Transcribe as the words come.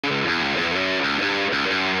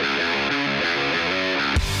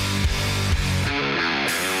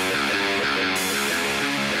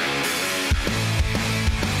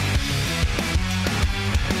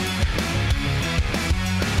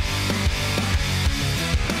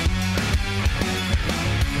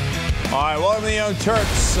All right, welcome to the Young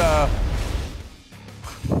Turks.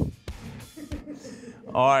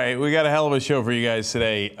 All right, we got a hell of a show for you guys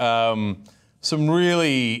today. Some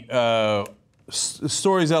really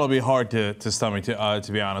stories that'll be hard to stomach, to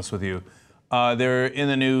be honest with you. They're in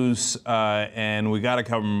the news, and we got to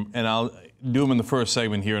cover them, and I'll do them in the first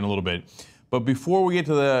segment here in a little bit. But before we get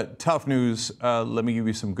to the tough news, let me give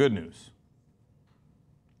you some good news.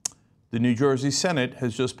 The New Jersey Senate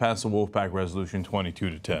has just passed the Wolfpac Resolution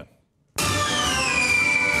 22-10.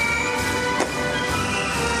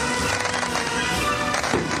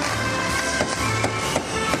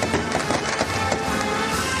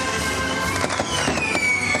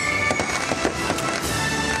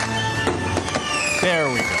 There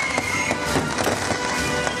we go.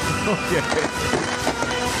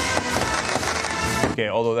 Okay,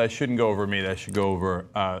 although that shouldn't go over me, that should go over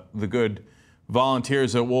the good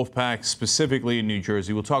volunteers at Wolfpac, specifically in New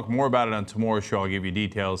Jersey. We'll talk more about it on tomorrow's show. I'll give you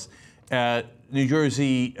details. New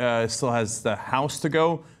Jersey still has the House to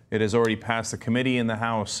go. It has already passed the committee in the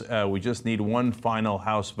House. We just need one final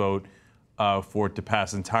House vote for it to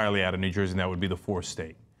pass entirely out of New Jersey, and that would be the fourth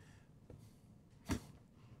state.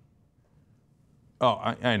 Oh,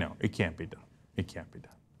 I know. It can't be done. It can't be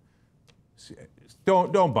done.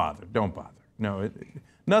 Don't bother. Don't bother. No,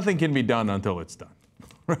 nothing can be done until it's done.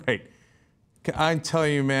 Right? I'm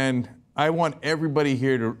telling you, man, I want everybody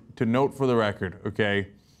here to note for the record, okay?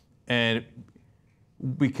 And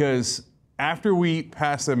because after we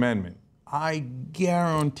pass the amendment, I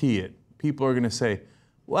guarantee it, people are going to say,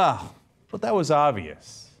 well, but that was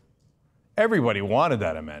obvious. Everybody wanted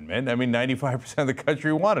that amendment. I mean, 95% of the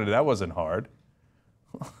country wanted it. That wasn't hard.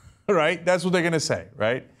 Right? That's what they're going to say,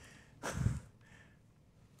 right?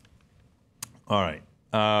 All right.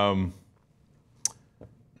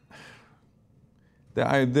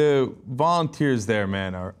 The volunteers there,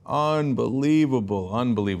 man, are unbelievable,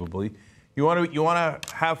 unbelievable. You want to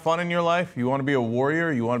have fun in your life? You want to be a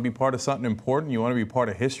warrior? You want to be part of something important? You want to be part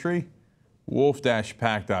of history?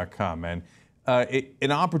 Wolf-pac.com, man.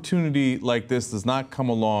 An opportunity like this does not come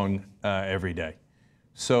along every day.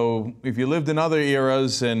 So if you lived in other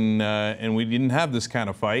eras and we didn't have this kind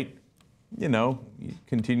of fight, you know, you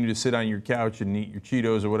continue to sit on your couch and eat your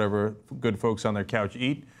Cheetos or whatever good folks on their couch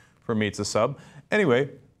eat. For me, it's a sub. Anyway,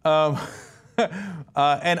 and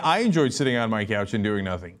I enjoyed sitting on my couch and doing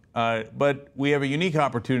nothing. But we have a unique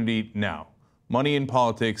opportunity now. Money in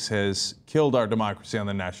politics has killed our democracy on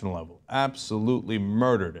the national level. Absolutely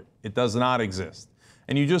murdered it. It does not exist.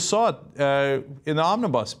 And you just saw it in the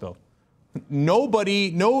omnibus bill. Nobody,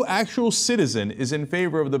 no actual citizen is in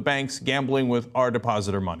favor of the banks gambling with our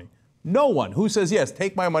depositor money. No one who says, yes,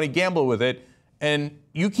 take my money, gamble with it, and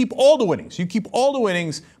you keep all the winnings. You keep all the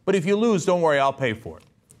winnings, but if you lose, don't worry, I'll pay for it.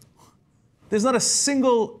 There's not a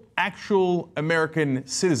single actual American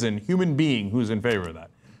citizen, human being, who's in favor of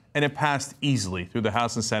that. And it passed easily through the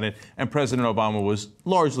House and Senate, and President Obama was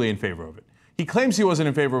largely in favor of it. He claims he wasn't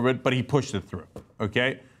in favor of it, but he pushed it through,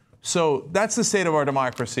 okay? So that's the state of our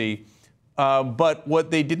democracy. But what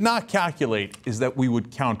they did not calculate is that we would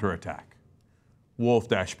counterattack.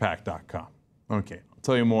 Wolf-pac.com. Okay, I'll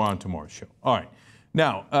tell you more on tomorrow's show. All right.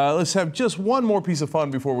 Now, let's have just one more piece of fun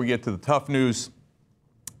before we get to the tough news.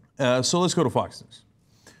 So let's go to Fox News.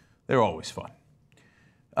 They're always fun.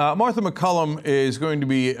 Martha Maccallum is going to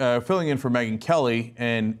be filling in for Megyn Kelly,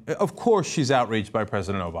 and of course she's outraged by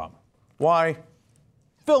President Obama. Why?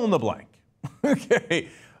 Fill in the blank. Okay.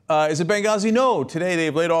 Is it Benghazi? No. Today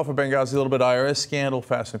they've laid off of Benghazi, a little bit IRS scandal,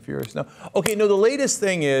 Fast and Furious. No. Okay, no, the latest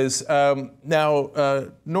thing is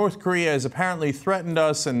now North Korea has apparently threatened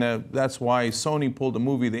us, and that's why Sony pulled the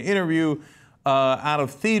movie The Interview out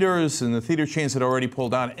of theaters, and the theater chains had already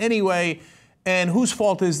pulled out anyway. And whose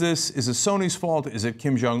fault is this? Is it Sony's fault? Is it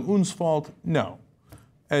Kim Jong-un's fault? No.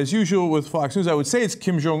 As usual with Fox News, I would say it's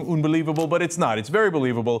Kim Jong-un believable, but it's not. It's very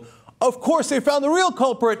believable. Of course, they found the real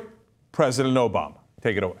culprit, President Obama.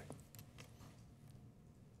 Take it away.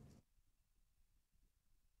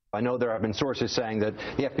 I know there have been sources saying that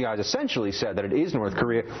the FBI has essentially said that it is North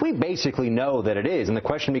Korea. We basically know that it is, and the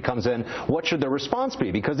question becomes then, what should the response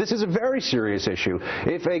be? Because this is a very serious issue.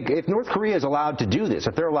 If North Korea is allowed to do this,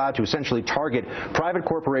 if they're allowed to essentially target private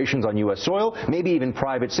corporations on U.S. soil, maybe even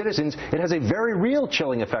private citizens, it has a very real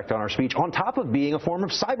chilling effect on our speech, on top of being a form of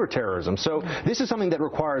cyber terrorism. So this is something that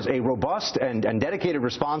requires a robust and dedicated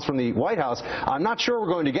response from the White House. I'm not sure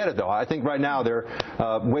we're going to get it, though. I think right now they're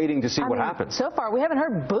waiting to see what happens. So far, we haven't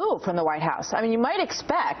heard boo from the White House. I mean, you might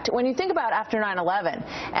expect, when you think about after 9/11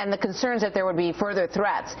 and the concerns that there would be further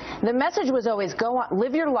threats, the message was always go on,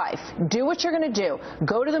 live your life, do what you're going to do,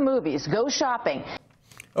 go to the movies, go shopping.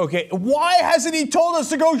 Okay, why hasn't he told us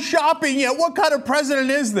to go shopping yet? What kind of president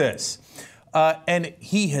is this? And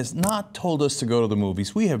he has not told us to go to the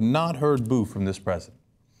movies. We have not heard boo from this president.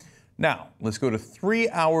 Now, let's go to 3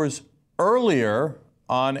 hours earlier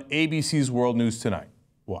on ABC's World News Tonight.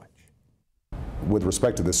 Watch. With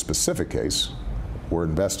respect to this specific case, we're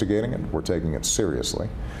investigating it. We're taking it seriously.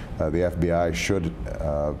 The FBI should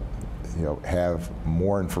have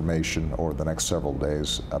more information over the next several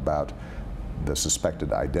days about the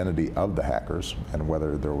suspected identity of the hackers and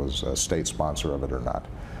whether there was a state sponsor of it or not.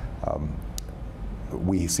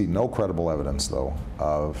 We see no credible evidence, though,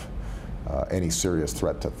 of any serious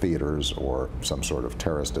threat to theaters or some sort of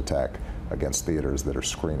terrorist attack against theaters that are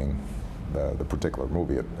screening the particular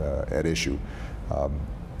movie at issue.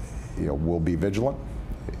 We'll be vigilant.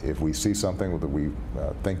 If we see something that we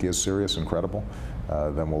think is serious and credible,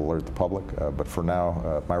 then we'll alert the public. But for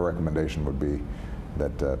now, my recommendation would be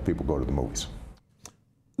that people go to the movies.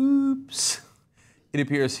 Oops. It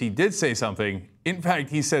appears he did say something. In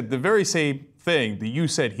fact, he said the very same thing that you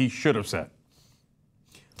said he should have said.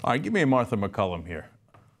 All right, give me a Martha McCullum here.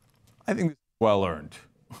 I think this is well earned.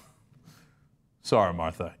 Sorry,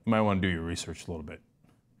 Martha. You might want to do your research a little bit.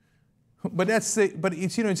 But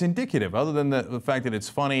it's indicative. Other than the fact that it's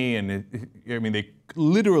funny, and they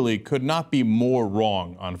literally could not be more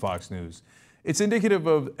wrong on Fox News. It's indicative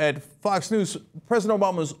of at Fox News, President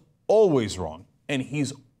Obama is always wrong, and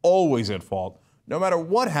he's always at fault, no matter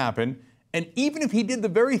what happened. And even if he did the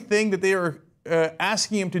very thing that they are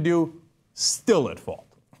asking him to do, still at fault.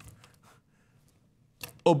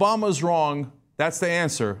 Obama's wrong. That's the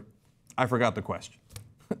answer. I forgot the question.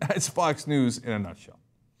 That's Fox News in a nutshell.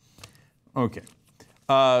 Okay.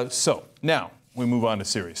 So now we move on to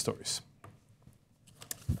serious stories.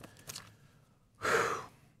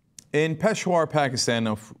 In Peshawar,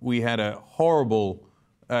 Pakistan, we had a horrible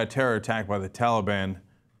terror attack by the Taliban.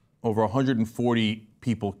 Over 140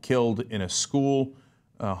 people killed in a school.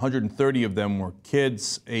 130 of them were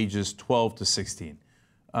kids ages 12 to 16.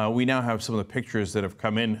 We now have some of the pictures that have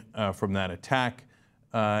come in from that attack,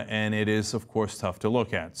 and it is, of course, tough to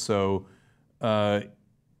look at. So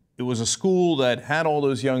it was a school that had all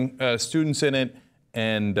those young students in it,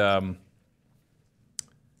 and the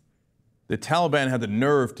Taliban had the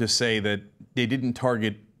nerve to say that they didn't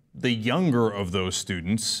target the younger of those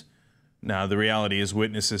students. Now, the reality is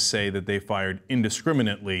witnesses say that they fired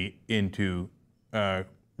indiscriminately into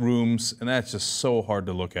rooms, and that's just so hard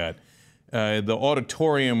to look at. The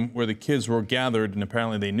auditorium where the kids were gathered, and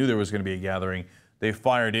apparently they knew there was going to be a gathering, they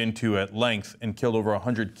fired into at length and killed over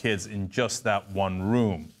 100 kids in just that one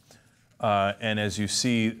room. And as you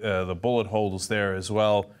see the bullet holes there as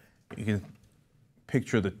well, you can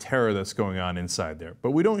picture the terror that's going on inside there.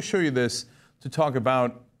 But we don't show you this to talk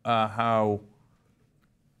about how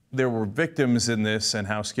there were victims in this and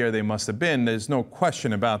how scared they must have been. There's no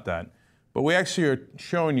question about that. But we actually are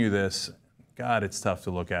showing you this. God, it's tough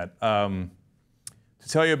to look at. To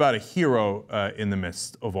tell you about a hero in the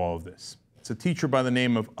midst of all of this. It's a teacher by the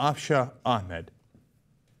name of Asha Amead.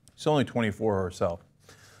 She's only 24 herself.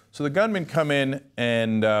 So the gunmen come in,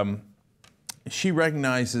 and she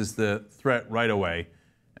recognizes the threat right away.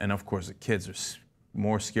 And of course, the kids are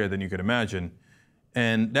more scared than you could imagine.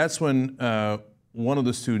 And that's when one of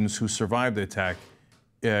the students who survived the attack,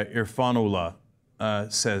 Irfanullah,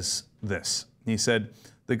 says this. He said,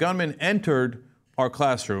 "The gunman entered our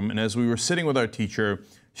classroom, and as we were sitting with our teacher,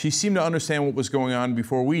 she seemed to understand what was going on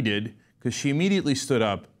before we did, because she immediately stood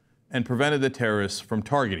up and prevented the terrorists from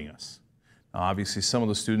targeting us." Now, obviously, some of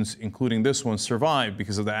the students, including this one, survived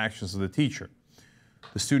because of the actions of the teacher.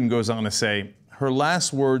 The student goes on to say, her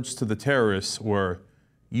last words to the terrorists were,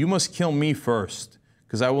 "You must kill me first,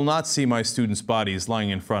 because I will not see my students' bodies lying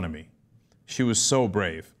in front of me." She was so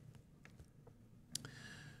brave.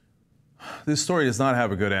 This story does not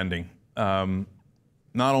have a good ending.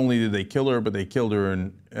 Not only did they kill her, but they killed her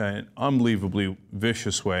in an unbelievably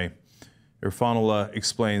vicious way. Irfanullah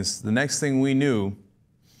explains, "The next thing we knew,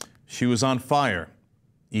 she was on fire.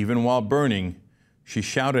 Even while burning, she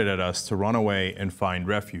shouted at us to run away and find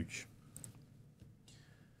refuge."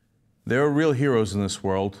 There are real heroes in this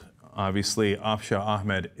world. Obviously, Asha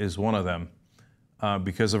Amead is one of them.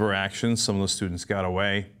 Because of her actions, some of the students got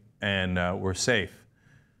away and were safe.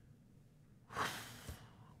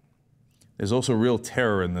 There's also real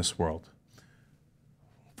terror in this world.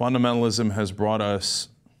 Fundamentalism has brought us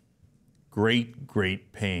great,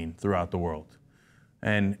 great pain throughout the world.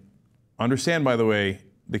 And understand, by the way,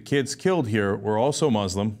 the kids killed here were also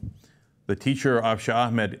Muslim. The teacher, Asha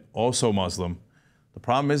Amead, also Muslim. The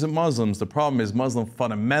problem isn't Muslims. The problem is Muslim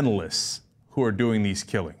fundamentalists who are doing these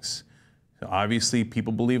killings. Obviously,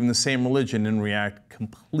 people believe in the same religion and react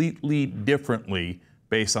completely differently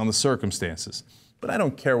based on the circumstances. But I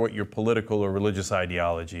don't care what your political or religious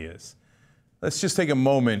ideology is. Let's just take a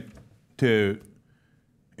moment to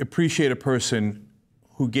appreciate a person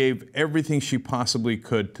who gave everything she possibly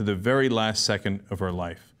could to the very last second of her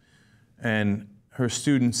life. And her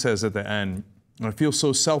student says at the end, "I feel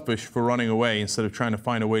so selfish for running away instead of trying to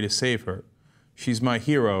find a way to save her. She's my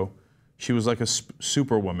hero. She was like a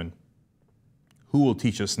superwoman. Who will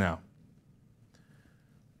teach us now?"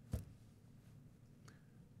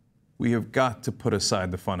 We have got to put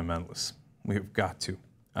aside the fundamentalists. We have got to.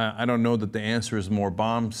 I don't know that the answer is more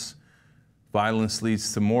bombs. Violence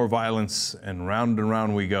leads to more violence, and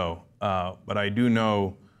round we go. But I do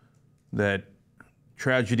know that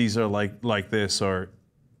tragedies are like this are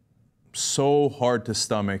so hard to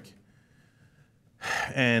stomach.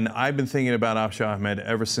 And I've been thinking about Asha Amead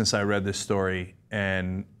ever since I read this story,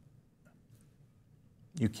 and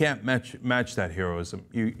you can't match that heroism.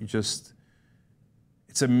 You just,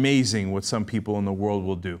 it's amazing what some people in the world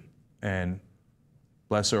will do. And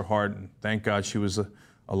bless her heart, and thank God she was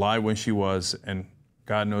alive when she was, and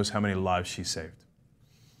God knows how many lives she saved.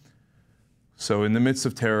 So in the midst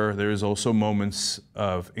of terror, there is also moments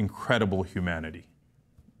of incredible humanity.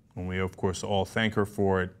 And we, of course, all thank her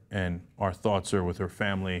for it, and our thoughts are with her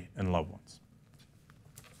family and loved ones.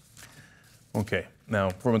 Okay, now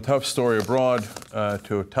from a tough story abroad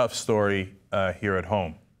to a tough story here at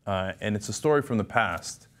home. And it's a story from the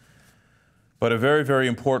past, but a very, very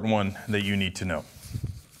important one that you need to know.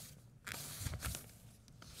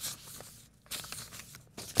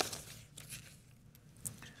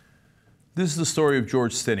 This is the story of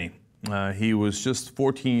George Stinney. He was just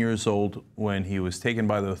 14 years old when he was taken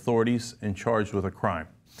by the authorities and charged with a crime.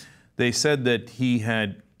 They said that he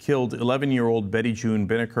had killed 11-year-old Betty June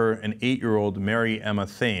Binnicker and 8-year-old Mary Emma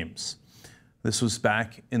Thames. This was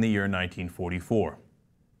back in the year 1944.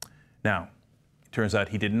 Now, it turns out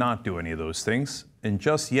he did not do any of those things, and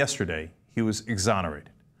just yesterday he was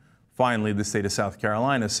exonerated. Finally, the state of South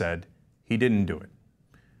Carolina said he didn't do it.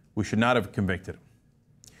 We should not have convicted him.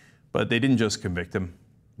 But they didn't just convict him,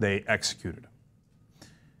 they executed him.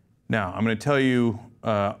 Now, I'm going to tell you,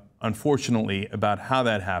 unfortunately, about how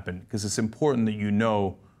that happened, because it's important that you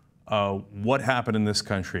know what happened in this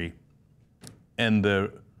country and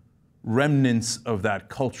the remnants of that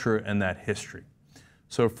culture and that history.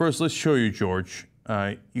 So first, let's show you George.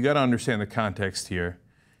 You got to understand the context here.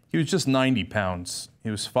 He was just 90 pounds. He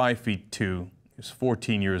was 5'2". He was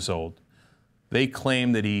 14 years old. They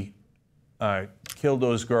claim that he killed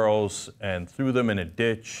those girls and threw them in a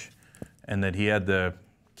ditch, and that he had the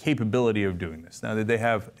capability of doing this. Now, did they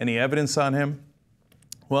have any evidence on him?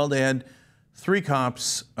 Well, they had 3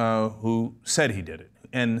 cops who said he did it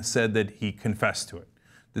and said that he confessed to it.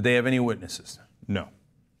 Did they have any witnesses? No.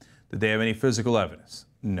 Did they have any physical evidence?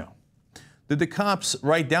 No. Did the cops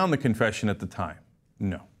write down the confession at the time?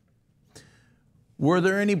 No. Were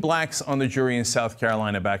there any blacks on the jury in South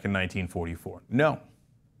Carolina back in 1944? No.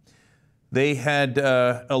 They had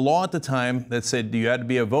a law at the time that said you had to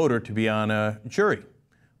be a voter to be on a jury,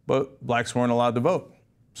 but blacks weren't allowed to vote,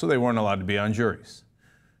 so they weren't allowed to be on juries.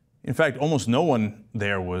 In fact, almost no one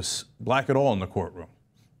there was black at all in the courtroom.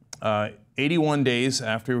 81 days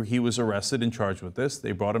after he was arrested and charged with this,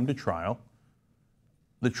 they brought him to trial.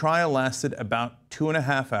 The trial lasted about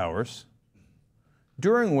 2.5 hours,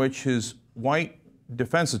 during which his white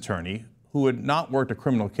defense attorney, who had not worked a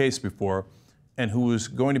criminal case before, and who was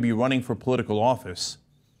going to be running for political office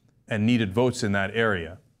and needed votes in that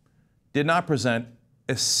area, did not present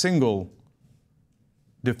a single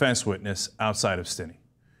defense witness outside of Stinney.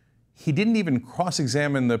 He didn't even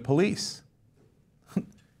cross-examine the police.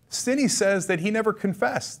 Stinney says that he never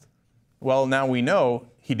confessed. Well, now we know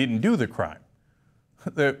he didn't do the crime.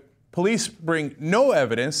 The police bring no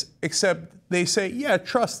evidence except they say, yeah,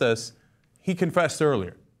 trust us, he confessed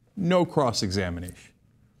earlier. No cross-examination.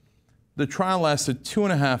 The trial lasted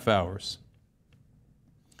 2.5 hours.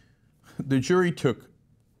 The jury took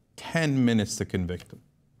 10 minutes to convict him.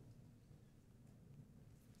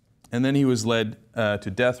 And then he was led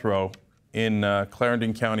to death row in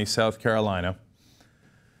Clarendon County, South Carolina.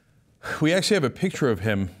 We actually have a picture of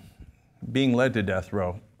him being led to death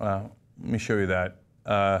row. Let me show you that.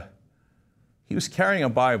 He was carrying a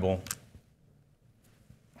Bible.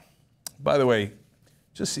 By the way,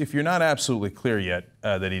 just if you're not absolutely clear yet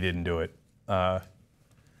that he didn't do it,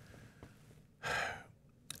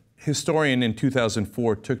 historian in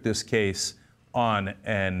 2004 took this case on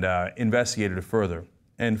and investigated it further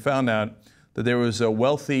and found out that there was a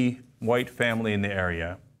wealthy white family in the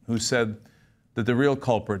area who said that the real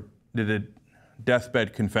culprit did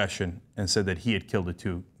deathbed confession and said that he had killed the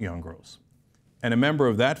two young girls. And a member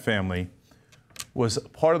of that family was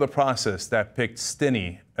part of the process that picked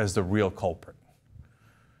Stinney as the real culprit.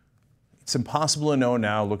 It's impossible to know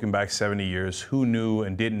now, looking back 70 years, who knew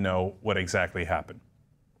and didn't know what exactly happened.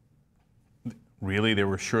 Really, they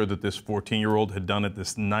were sure that this 14-year-old had done it,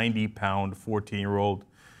 this 90-pound 14-year-old.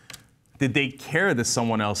 Did they care that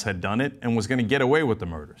someone else had done it and was going to get away with the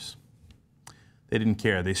murders? They didn't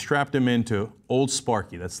care. They strapped him into Old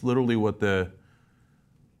Sparky. That's literally what the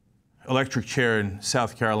electric chair in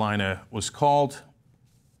South Carolina was called.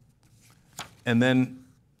 And then,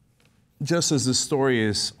 just as this story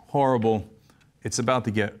is horrible, it's about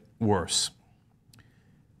to get worse.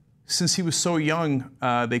 Since he was so young,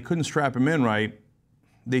 they couldn't strap him in right.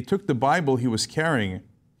 They took the Bible he was carrying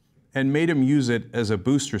and made him use it as a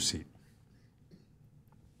booster seat.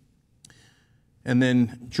 And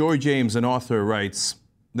then Joy James, an author, writes,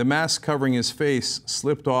 the mask covering his face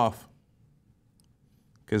slipped off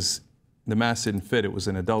because the mask didn't fit. It was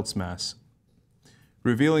an adult's mask,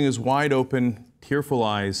 revealing his wide open, tearful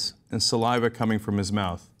eyes and saliva coming from his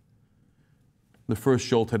mouth. The first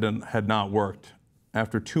jolt had not worked.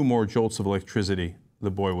 After 2 more jolts of electricity, the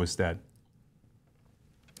boy was dead.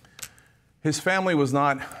 His family was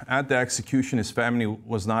not at the execution. His family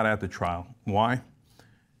was not at the trial. Why?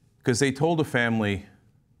 Because they told the family,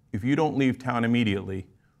 if you don't leave town immediately,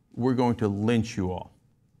 we're going to lynch you all.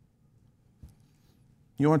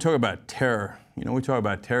 You want to talk about terror? You know, we talk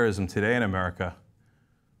about terrorism today in America.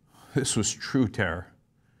 This was true terror.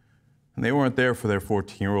 And they weren't there for their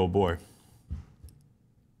 14-year-old boy.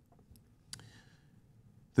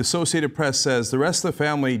 The Associated Press says the rest of the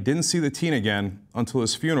family didn't see the teen again until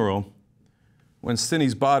his funeral, when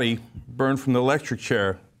Stinney's body, burned from the electric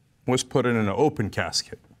chair, was put in an open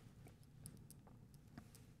casket.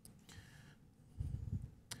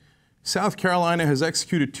 South Carolina has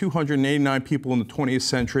executed 289 people in the 20th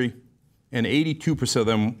century, and 82% of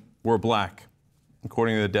them were black,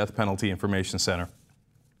 according to the Death Penalty Information Center.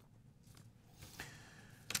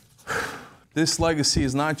 This legacy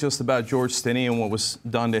is not just about George Stinney and what was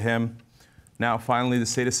done to him. Now, finally, the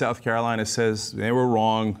state of South Carolina says they were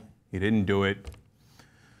wrong, he didn't do it.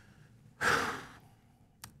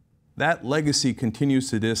 That legacy continues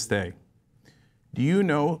to this day. Do you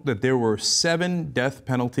know that there were 7 death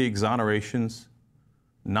penalty exonerations,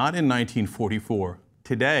 not in 1944,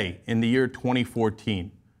 today, in the year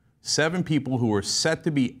 2014? 7 people who were set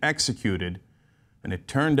to be executed, and it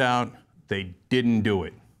turned out they didn't do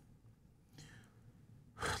it.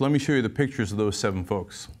 Let me show you the pictures of those 7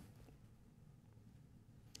 folks.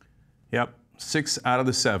 Yep, 6 out of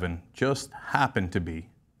the 7 just happened to be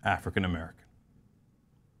African American.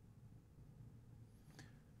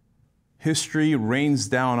 History rains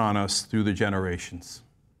down on us through the generations.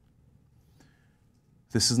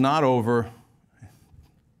 This is not over.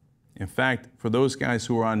 In fact, for those guys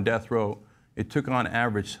who were on death row, it took on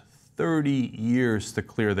average 30 years to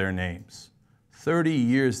clear their names. 30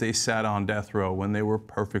 years they sat on death row when they were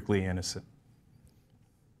perfectly innocent.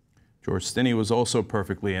 George Stinney was also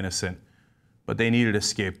perfectly innocent, but they needed a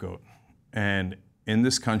scapegoat. And in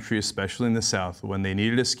this country, especially in the South, when they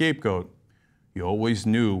needed a scapegoat, you always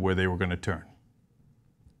knew where they were going to turn.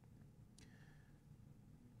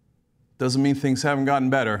 Doesn't mean things haven't gotten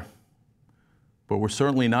better, but we're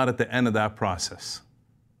certainly not at the end of that process.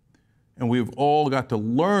 And we've all got to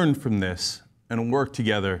learn from this and work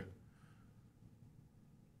together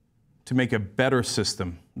to make a better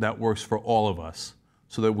system that works for all of us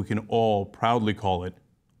so that we can all proudly call it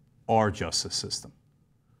our justice system.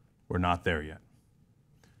 We're not there yet.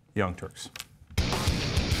 Young Turks.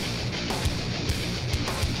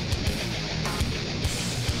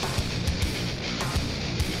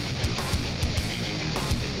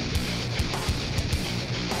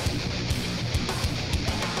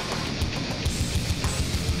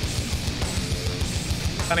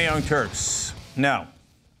 Young Turks. Now,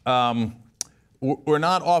 we're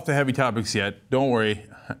not off the heavy topics yet. Don't worry.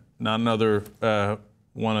 Not another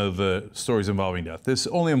one of the stories involving death. This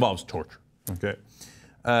only involves torture. Okay,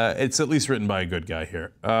 it's at least written by a good guy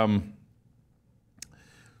here. Let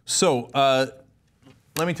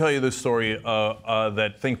me tell you the story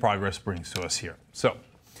that Think Progress brings to us here. So,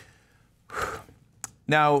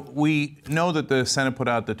 now we know that the Senate put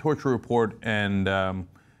out the torture report, and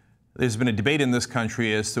there's been a debate in this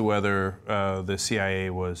country as to whether the CIA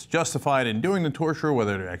was justified in doing the torture,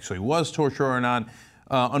 whether it actually was torture or not.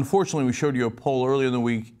 Unfortunately, we showed you a poll earlier in the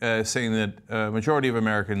week saying that a majority of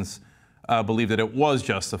Americans believe that it was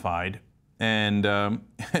justified. And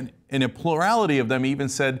a plurality of them even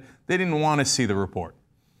said they didn't want to see the report.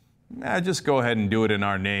 just go ahead and do it in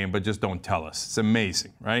our name, but just don't tell us. It's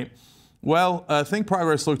amazing, right? Well, Think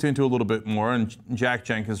Progress looked into a little bit more, and Jack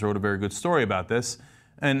Jenkins wrote a very good story about this,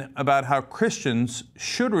 and about how Christians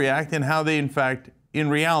should react and how they, in fact, in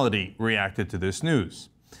reality, reacted to this news.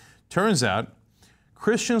 Turns out,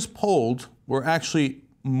 Christians polled were actually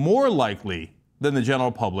more likely than the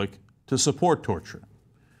general public to support torture.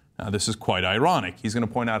 Now, this is quite ironic. He's going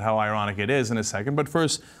to point out how ironic it is in a second. But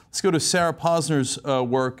first, let's go to Sarah Posner's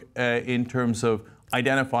work in terms of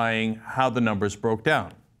identifying how the numbers broke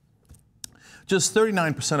down. Just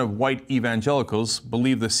 39% of white evangelicals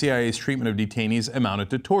believe the CIA's treatment of detainees amounted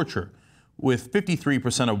to torture, with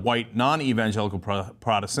 53% of white non-evangelical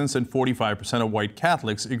Protestants and 45% of white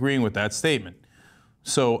Catholics agreeing with that statement.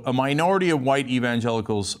 So a minority of white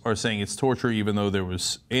evangelicals are saying it's torture, even though there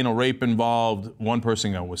was anal rape involved, one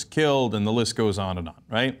person was killed, and the list goes on,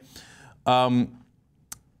 right?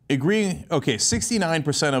 Agreeing, okay,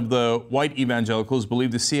 69% of the white evangelicals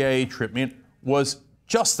believe the CIA treatment was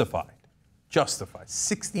justified. Justified.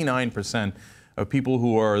 69% of people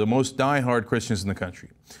who are the most diehard Christians in the country,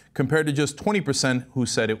 compared to just 20% who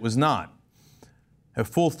said it was not. A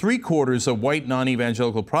full 3/4 of white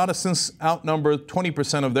non-evangelical Protestants outnumber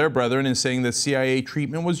 20% of their brethren in saying that CIA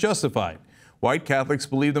treatment was justified. White Catholics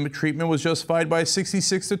believe the treatment was justified by a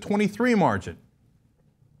 66 to 23 margin.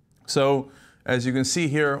 So, as you can see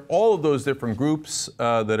here, all of those different groups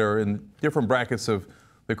that are in different brackets of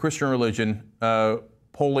the Christian religion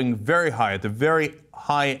polling very high, at the very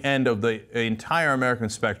high end of the entire American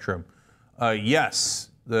spectrum.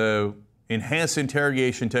 Yes, the enhanced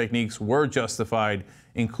interrogation techniques were justified,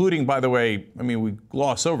 including, by the way, I mean, we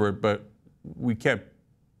gloss over it, but we kept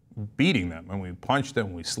beating them, and we punched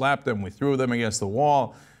them, we slapped them, we threw them against the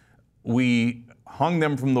wall, we hung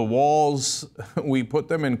them from the walls, we put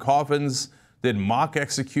them in coffins, did mock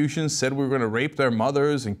executions, said we were going to rape their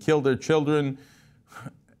mothers and kill their children.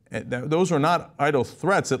 Those were not idle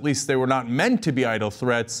threats, at least they were not meant to be idle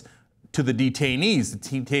threats to the detainees.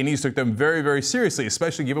 The detainees took them very, very seriously,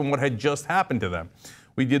 especially given what had just happened to them.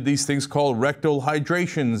 We did these things called rectal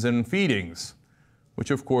hydrations and feedings,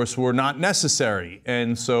 which of course were not necessary.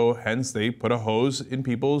 And so hence they put a hose in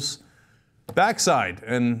people's backside.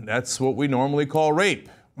 And that's what we normally call rape,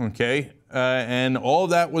 okay? And all of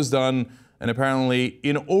that was done, and apparently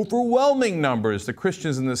in overwhelming numbers, the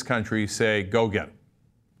Christians in this country say, go get them.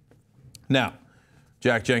 Now,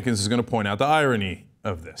 Jack Jenkins is going to point out the irony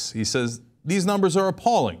of this. He says, these numbers are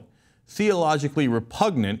appalling, theologically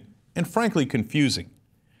repugnant, and frankly confusing.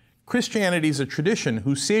 Christianity is a tradition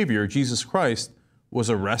whose Savior, Jesus Christ, was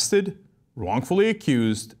arrested, wrongfully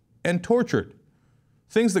accused, and tortured.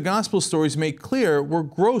 Things the gospel stories make clear were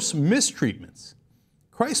gross mistreatments.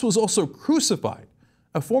 Christ was also crucified,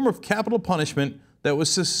 a form of capital punishment that was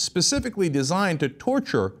specifically designed to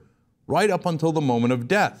torture right up until the moment of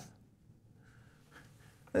death.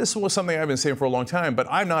 This was something I've been saying for a long time, but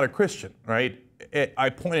I'm not a Christian, right? I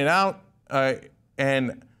pointed out, but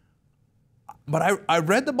I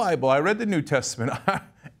read the Bible, I read the New Testament.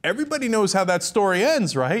 Everybody knows how that story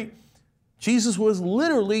ends, right? Jesus was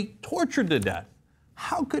literally tortured to death.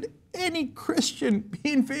 How could any Christian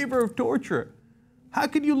be in favor of torture? How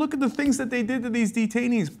could you look at the things that they did to these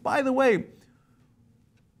detainees? By the way,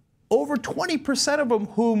 over 20% of them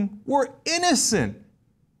whom were innocent.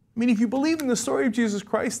 I mean, if you believe in the story of Jesus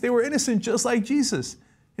Christ, they were innocent just like Jesus.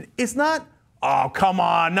 It's not, oh, come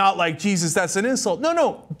on, not like Jesus, that's an insult.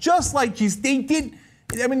 No, just like Jesus. They did,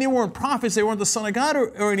 I mean, they weren't prophets, they weren't the Son of God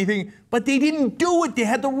or anything, but they didn't do it. They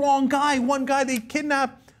had the wrong guy. One guy they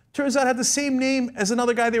kidnapped, turns out had the same name as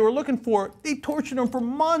another guy they were looking for. They tortured him for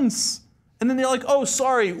months. And then they're like, oh,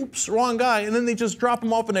 sorry, oops, wrong guy. And then they just drop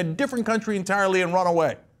him off in a different country entirely and run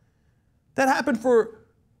away. That happened for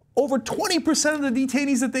over 20% of the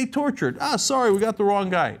detainees that they tortured. Sorry, we got the wrong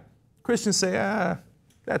guy. Christians say,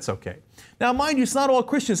 that's okay. Now, mind you, it's not all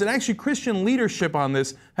Christians, and actually Christian leadership on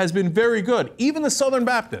this has been very good. Even the Southern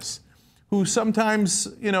Baptists, who sometimes,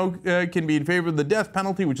 can be in favor of the death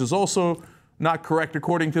penalty, which is also not correct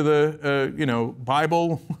according to the,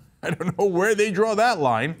 Bible. I don't know where they draw that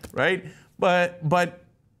line, right? But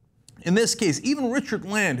in this case, even Richard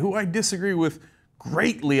Land, who I disagree with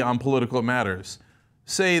greatly on political matters,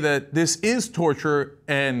 say that this is torture,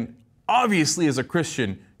 and obviously as a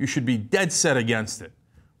Christian, you should be dead set against it.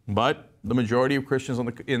 But the majority of Christians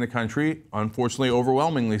in the country, unfortunately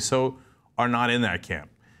overwhelmingly so, are not in that camp.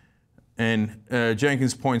 And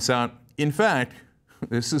Jenkins points out, in fact,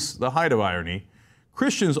 this is the height of irony,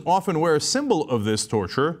 Christians often wear a symbol of this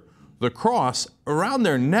torture, the cross, around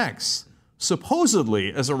their necks,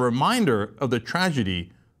 supposedly as a reminder of the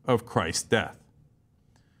tragedy of Christ's death.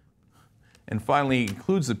 And finally, he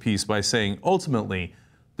concludes the piece by saying, ultimately,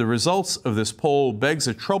 the results of this poll begs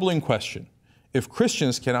a troubling question. If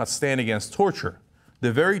Christians cannot stand against torture,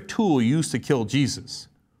 the very tool used to kill Jesus,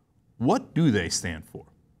 what do they stand for?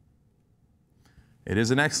 It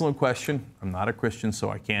is an excellent question. I'm not a Christian, so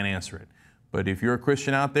I can't answer it. But if you're a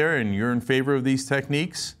Christian out there and you're in favor of these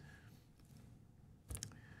techniques,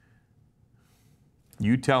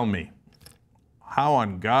 you tell me, how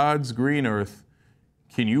on God's green earth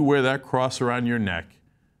can you wear that cross around your neck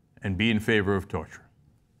and be in favor of torture?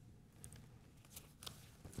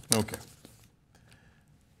 Okay.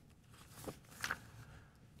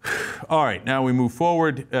 All right, now we move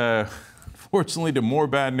forward, fortunately, to more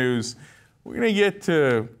bad news. We're going to get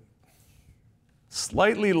to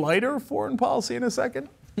slightly lighter foreign policy in a second.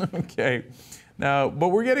 Okay. Now, but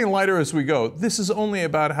we're getting lighter as we go. This is only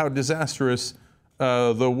about how disastrous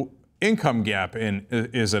the income gap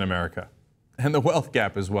is in America, and the wealth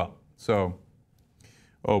gap as well. So,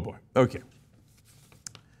 oh boy. Okay.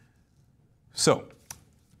 So,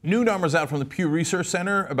 new numbers out from the Pew Research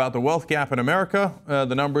Center about the wealth gap in America.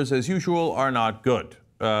 The numbers, as usual, are not good.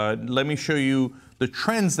 Let me show you the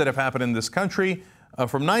trends that have happened in this country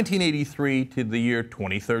from 1983 to the year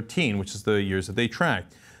 2013, which is the years that they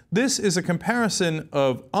tracked. This is a comparison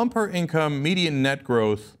of upper income median net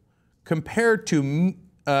growth compared to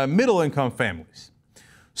middle income families.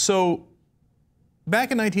 So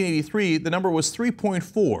back in 1983, the number was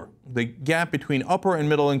 3.4, the gap between upper and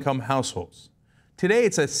middle income households. Today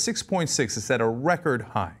it's at 6.6, it's at a record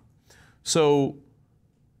high. So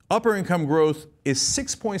upper income growth is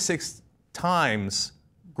 6.6 times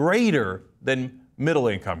greater than middle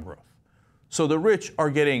income growth. So the rich are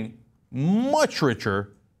getting much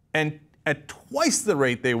richer and at twice the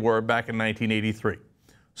rate they were back in 1983.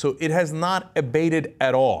 So it has not abated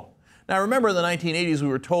at all. Now remember, in the 1980s we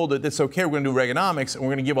were told that it's okay, we're going to do Reaganomics and we're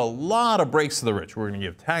going to give a lot of breaks to the rich. We're going to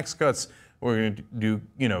give tax cuts, we're going to do,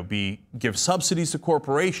 give subsidies to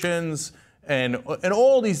corporations and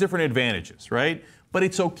all these different advantages, right? But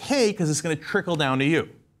it's okay because it's going to trickle down to you.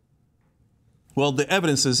 Well, the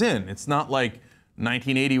evidence is in. It's not like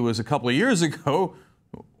 1980 was a couple of years ago.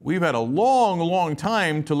 We've had a long, long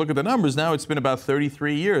time to look at the numbers. Now it's been about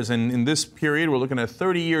 33 years. And in this period, we're looking at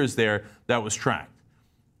 30 years there that was tracked.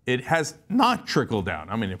 It has not trickled down.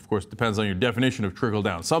 I mean, of course, it depends on your definition of trickle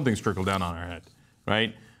down. Something's trickled down on our head,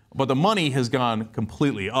 right? But the money has gone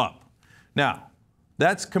completely up. Now,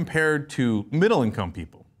 that's compared to middle income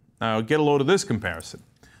people. Now, get a load of this comparison.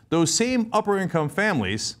 Those same upper income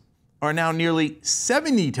families are now nearly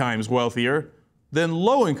 70 times wealthier than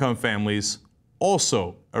low income families,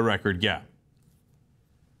 also a record gap.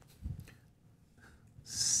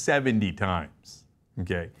 70 times,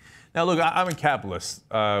 okay? Now look, I'm a capitalist.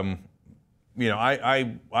 I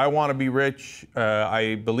want to be rich.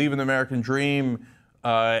 I believe in the American dream.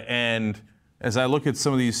 And as I look at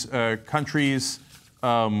some of these countries,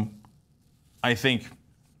 I think,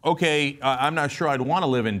 okay, I'm not sure I'd want to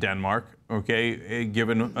live in Denmark, okay,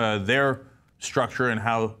 given their structure and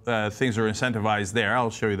how things are incentivized there. I'll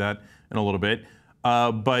show you that in a little bit.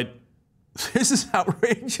 But this is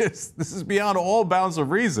outrageous. This is beyond all bounds of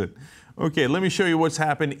reason. Okay, let me show you what's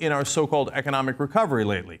happened in our so-called economic recovery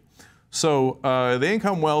lately. So the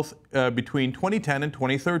income wealth between 2010 and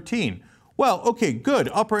 2013. Well, okay, good.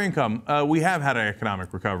 Upper income, we have had an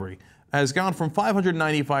economic recovery. Has gone from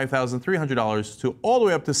 $595,300 to all the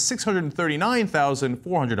way up to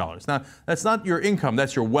 $639,400. Now, that's not your income,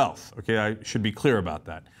 that's your wealth. Okay, I should be clear about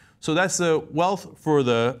that. So that's the wealth for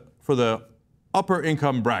the upper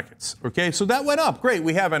income brackets. Okay, so that went up. Great,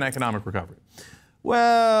 we have an economic recovery.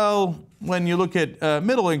 Well, when you look at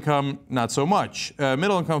middle income, not so much.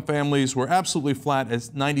 Middle income families were absolutely flat at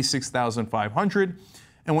 $96,500.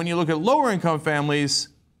 And when you look at lower income families,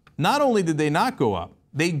 not only did they not go up,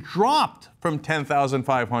 they dropped from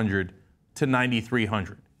 $10,500 to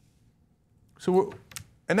 $9,300. So,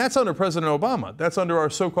 and that's under President Obama. That's under our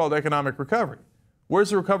so-called economic recovery. Where's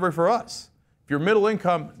the recovery for us? If you're middle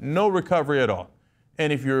income, no recovery at all.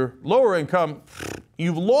 And if you're lower income,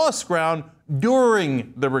 you've lost ground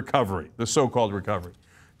during the recovery, the so-called recovery.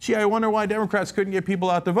 Gee, I wonder why Democrats couldn't get people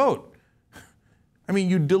out to vote. I mean,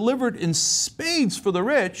 you delivered in spades for the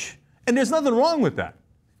rich, and there's nothing wrong with that.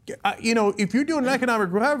 If you're doing an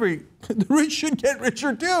economic recovery, the rich should get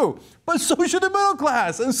richer too. But so should the middle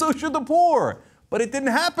class, and so should the poor. But it didn't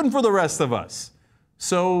happen for the rest of us.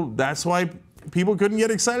 So that's why people couldn't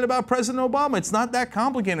get excited about President Obama. It's not that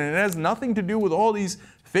complicated. It has nothing to do with all these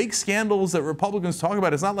fake scandals that Republicans talk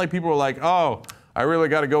about. It's not like people are like, oh, I really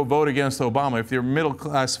got to go vote against Obama. If you're a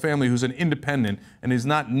middle-class family who's an independent and is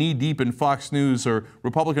not knee-deep in Fox News or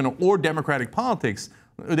Republican or Democratic politics,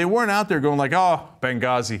 They weren't out there going like, oh,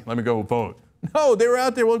 Benghazi, let me go vote. No, they were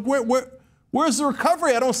out there, well, where's the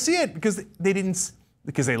recovery? I don't see it, because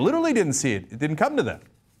they literally didn't see it. It didn't come to them.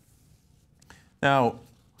 Now,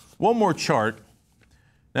 one more chart.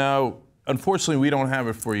 Now, unfortunately, we don't have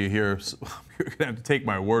it for you here, so you're going to have to take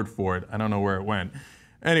my word for it. I don't know where it went.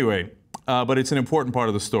 Anyway, but it's an important part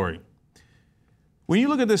of the story. When you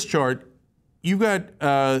look at this chart, you've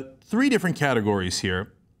got 3 different categories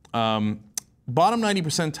here. Bottom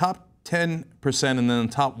 90%, top 10%, and then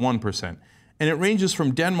the top 1%. And it ranges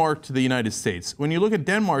from Denmark to the United States. When you look at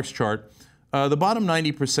Denmark's chart, the bottom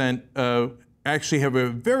 90% actually have a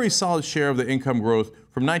very solid share of the income growth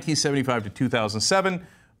from 1975 to 2007.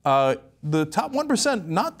 The top 1%,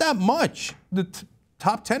 not that much. The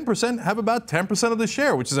top 10% have about 10% of the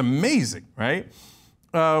share, which is amazing, right?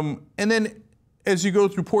 And then as you go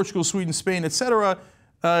through Portugal, Sweden, Spain, etc.,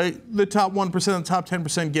 the top 1%, the top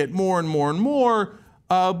 10% get more and more and more,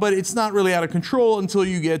 but it's not really out of control until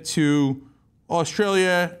you get to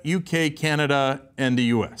Australia, UK, Canada, and the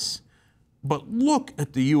US. But look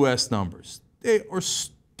at the US numbers. They are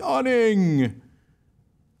stunning.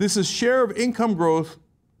 This is share of income growth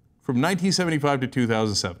from 1975 to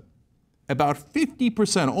 2007. About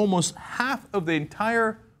 50%, almost half of the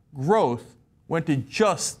entire growth went to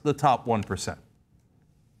just the top 1%.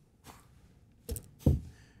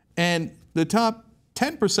 And the top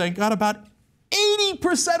 10% got about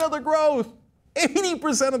 80% of the growth.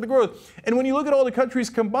 80% of the growth. And when you look at all the countries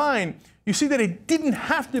combined, you see that it didn't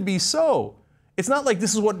have to be so. It's not like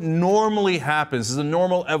this is what normally happens. This is a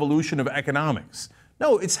normal evolution of economics.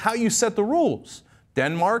 No, it's how you set the rules.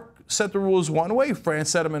 Denmark set the rules one way,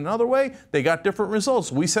 France set them another way. They got different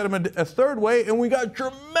results. We set them a third way, and we got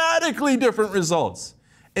dramatically different results.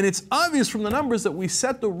 And it's obvious from the numbers that we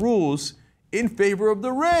set the rules in favor of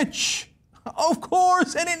the rich. Of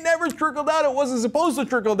course, and it never trickled down. It wasn't supposed to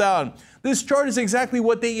trickle down. This chart is exactly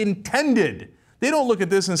what they intended. They don't look at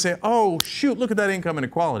this and say, oh, shoot, look at that income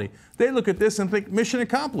inequality. They look at this and think, mission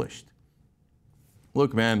accomplished.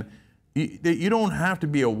 Look, man, you don't have to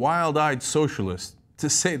be a wild-eyed socialist to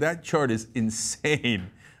say that chart is insane.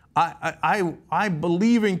 I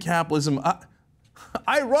believe in capitalism.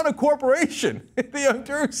 I run a corporation. The Young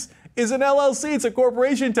Turks is an LLC. It's a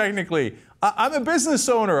corporation, technically. I'm a business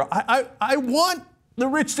owner. I want the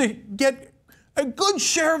rich to get a good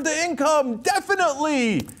share of the income,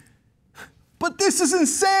 definitely. But this is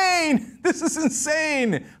insane. This is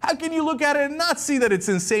insane. How can you look at it and not see that it's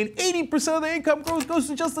insane? 80% of the income growth goes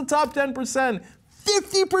to just the top 10%.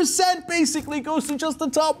 50% basically goes to just the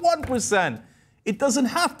top 1%. It doesn't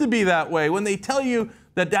have to be that way. When they tell you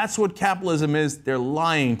that that's what capitalism is, they're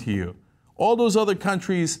lying to you. All those other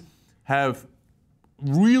countries have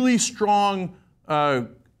really strong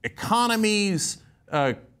economies,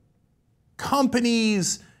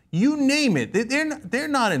 companies, you name it. They're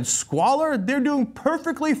not in squalor. They're doing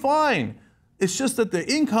perfectly fine. It's just that the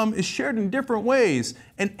income is shared in different ways,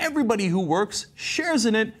 and everybody who works shares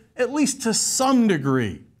in it, at least to some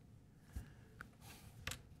degree.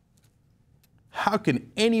 How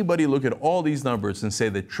can anybody look at all these numbers and say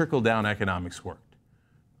that trickle-down economics worked?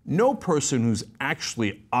 No person who's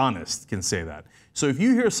actually honest can say that. So if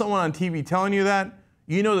you hear someone on TV telling you that,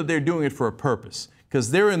 you know that they're doing it for a purpose,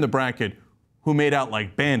 because they're in the bracket who made out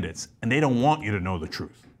like bandits, and they don't want you to know the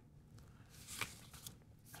truth.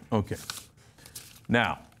 Okay.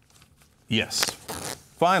 Now, yes,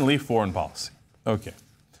 finally, foreign policy. Okay.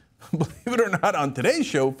 Believe it or not, on today's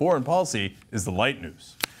show, foreign policy is the light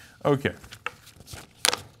news. Okay.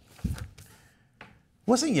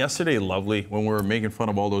 Wasn't yesterday lovely when we were making fun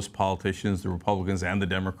of all those politicians, the Republicans and the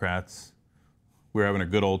Democrats? We were having a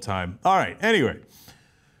good old time. All right, anyway.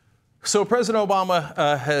 So President Obama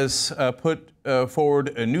has put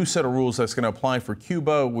forward a new set of rules that's going to apply for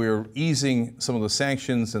Cuba. We're easing some of the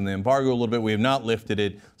sanctions and the embargo a little bit. We have not lifted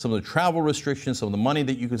it. Some of the travel restrictions, some of the money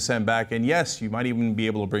that you can send back. And yes, you might even be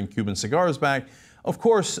able to bring Cuban cigars back. Of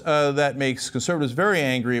course, that makes conservatives very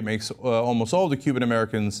angry. It makes almost all the Cuban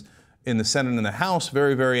Americans in the Senate and the House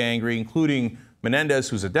very, very angry, including Menendez,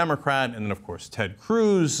 who's a Democrat, and then, of course, Ted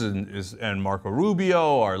Cruz and Marco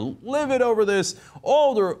Rubio are livid over this.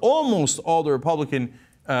 Almost all the Republican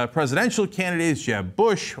presidential candidates, Jeb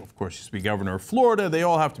Bush, of course, used to be governor of Florida, they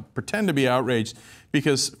all have to pretend to be outraged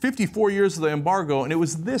because 54 years of the embargo, and it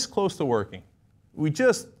was this close to working.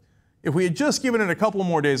 If we had just given it a couple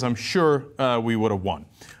more days, I'm sure we would have won.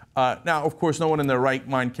 Now, of course, no one in their right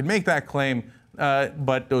mind can make that claim.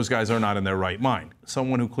 But those guys are not in their right mind.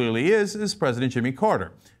 Someone who clearly is President Jimmy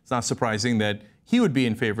Carter. It's not surprising that he would be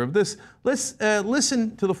in favor of this. Let's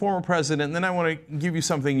listen to the former president, and then I want to give you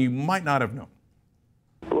something you might not have known.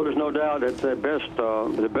 Well, there's no doubt that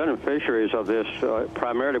the beneficiaries of this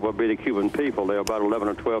primarily will be the Cuban people. There are about 11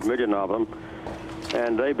 or 12 million of them.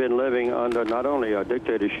 And they've been living under not only a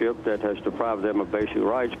dictatorship that has deprived them of basic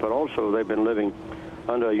rights, but also they've been living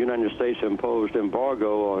under a United States-imposed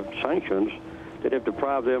embargo or sanctions that have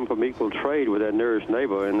deprived them from equal trade with their nearest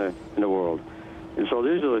neighbor in the world. And so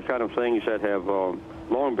these are the kind of things that have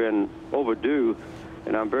long been overdue,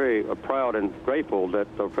 and I'm very proud and grateful that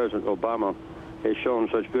President Obama has shown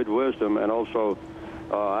such good wisdom and also,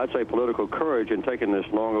 I'd say, political courage in taking this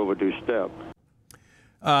long overdue step.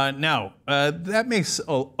 Now, that makes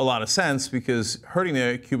a lot of sense because hurting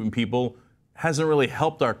the Cuban people hasn't really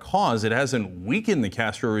helped our cause. It hasn't weakened the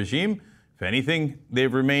Castro regime. If anything,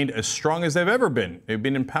 they've remained as strong as they've ever been. They've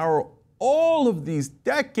been in power all of these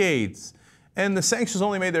decades. And the sanctions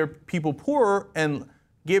only made their people poorer and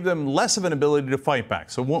gave them less of an ability to fight back.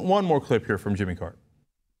 So one more clip here from Jimmy Carter.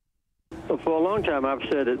 For a long time, I've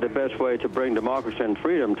said that the best way to bring democracy and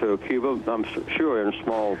freedom to Cuba, I'm sure in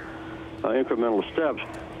small incremental steps,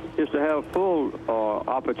 is to have full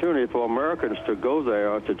opportunity for Americans to go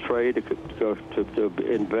there, to trade, to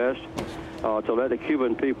invest, to let the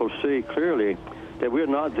Cuban people see clearly that we're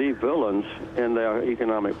not the villains in their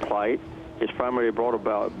economic plight. It's primarily brought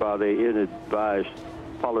about by the ill-advised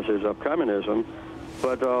policies of communism.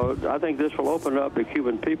 But I think this will open up the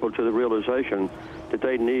Cuban people to the realization that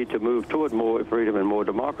they need to move toward more freedom and more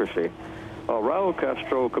democracy. Raul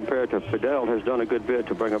Castro, compared to Fidel, has done a good bit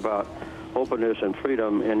to bring about openness and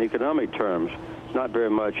freedom in economic terms. Not very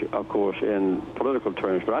much, of course, in political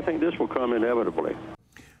terms, but I think this will come inevitably.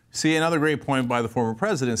 See, another great point by the former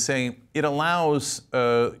president saying it allows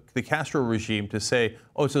the Castro regime to say,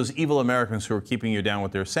 oh, it's those evil Americans who are keeping you down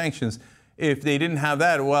with their sanctions. If they didn't have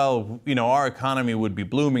that, well, you know, our economy would be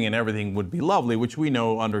blooming and everything would be lovely, which we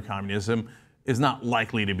know under communism is not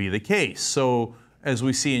likely to be the case. So as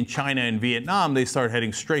we see in China and Vietnam, they start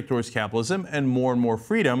heading straight towards capitalism and more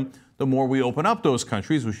freedom. The more we open up those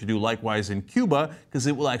countries, we should do likewise in Cuba, because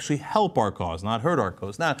it will actually help our cause, not hurt our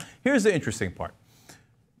cause. Now, here's the interesting part.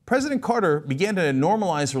 President Carter began to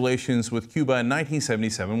normalize relations with Cuba in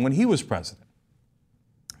 1977 when he was president.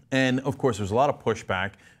 And of course, there was a lot of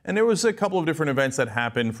pushback. And there was a couple of different events that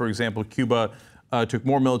happened. For example, Cuba took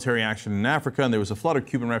more military action in Africa, and there was a flood of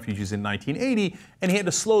Cuban refugees in 1980, and he had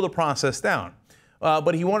to slow the process down.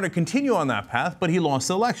 But he wanted to continue on that path, but he lost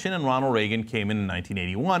the election, and Ronald Reagan came in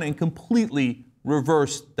 1981 and completely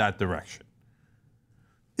reversed that direction.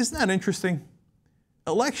 Isn't that interesting?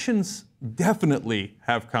 Elections definitely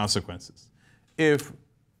have consequences. If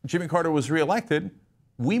Jimmy Carter was reelected,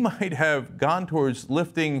 we might have gone towards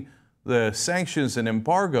lifting the sanctions and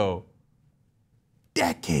embargo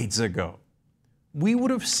decades ago. We would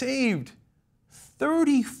have saved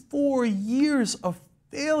 34 years of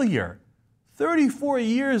failure, 34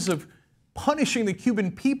 years of punishing the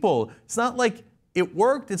Cuban people. It's not like it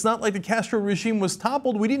worked. It's not like the Castro regime was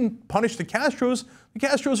toppled. We didn't punish the Castros. The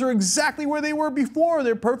Castros are exactly where they were before.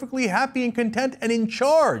 They're perfectly happy and content and in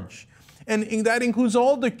charge. And that includes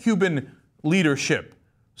all the Cuban leadership.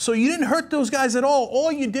 So you didn't hurt those guys at all.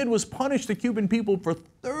 All you did was punish the Cuban people for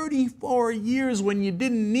 34 years when you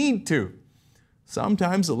didn't need to.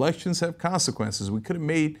 Sometimes elections have consequences. We could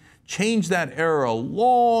have changed that error a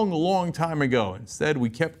long time ago. Instead, we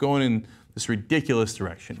kept going in this ridiculous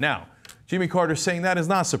direction. Now, Jimmy Carter saying that is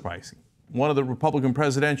not surprising. One of the Republican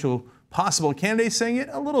presidential possible candidates saying it,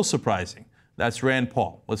 a little surprising. That's Rand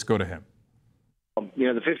Paul. Let's go to him. You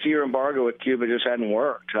know, the 50-year embargo with Cuba just hadn't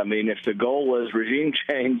worked. I mean, if the goal was regime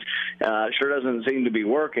change, it sure doesn't seem to be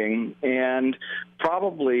working. And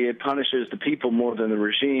probably it punishes the people more than the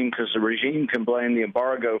regime, because the regime can blame the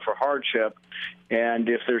embargo for hardship. And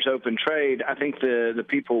if there's open trade, I think the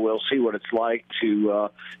people will see what it's like to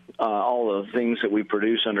all the things that we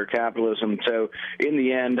produce under capitalism. So in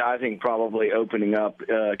the end, I think probably opening up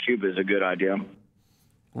Cuba is a good idea.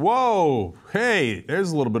 Whoa, hey,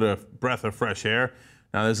 there's a little bit of breath of fresh air.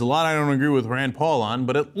 Now, there's a lot I don't agree with Rand Paul on,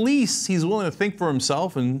 but at least he's willing to think for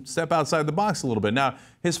himself and step outside the box a little bit. Now,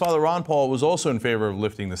 his father, Ron Paul, was also in favor of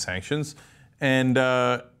lifting the sanctions, and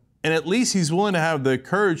at least he's willing to have the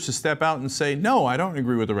courage to step out and say, no, I don't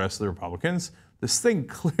agree with the rest of the Republicans. This thing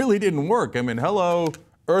clearly didn't work. I mean, hello,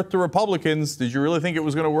 Earth to Republicans. Did you really think it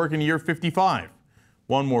was going to work in year 55?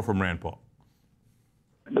 One more from Rand Paul.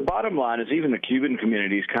 The bottom line is even the Cuban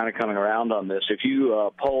community is kind of coming around on this. If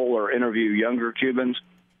you poll or interview younger Cubans,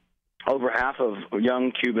 over half of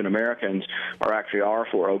young Cuban Americans are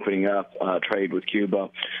for opening up trade with Cuba.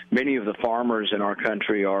 Many of the farmers in our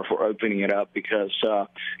country are for opening it up because,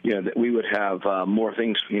 that we would have more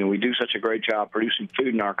things. We do such a great job producing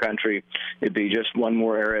food in our country. It'd be just one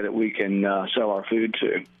more area that we can sell our food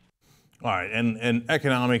to. All right, and an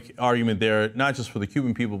economic argument there, not just for the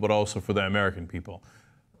Cuban people, but also for the American people.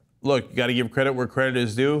 Look, you got to give credit where credit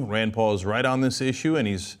is due. Rand Paul is right on this issue, and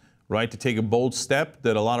he's right to take a bold step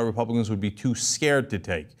that a lot of Republicans would be too scared to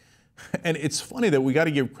take. And it's funny that we got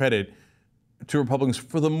to give credit to Republicans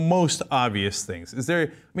for the most obvious things. Is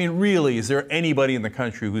there anybody in the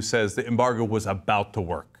country who says the embargo was about to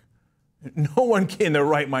work? No one in their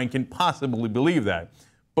right mind can possibly believe that.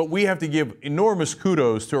 But we have to give enormous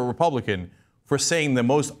kudos to a Republican for saying the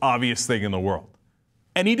most obvious thing in the world.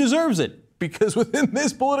 And he deserves it, because within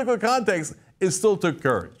this political context, it still took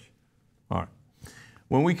courage. All right.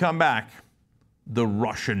 When we come back, the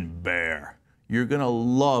Russian bear. You're going to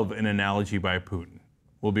love an analogy by Putin.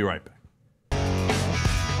 We'll be right back.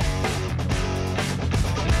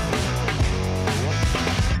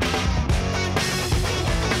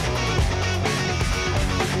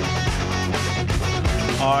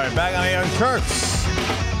 All right, back on the Young Turks.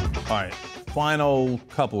 All right, final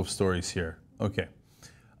couple of stories here. Okay.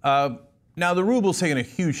 Now, the ruble's taking a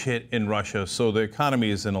huge hit in Russia, so the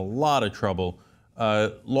economy is in a lot of trouble.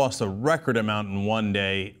 Lost a record amount in one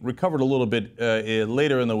day, recovered a little bit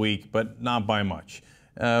later in the week, but not by much.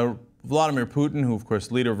 Vladimir Putin, who, of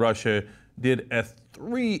course, leader of Russia, did a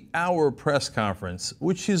 3-hour press conference,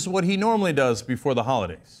 which is what he normally does before the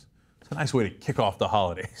holidays. It's a nice way to kick off the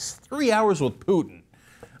holidays. 3 hours with Putin.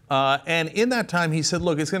 And in that time, he said,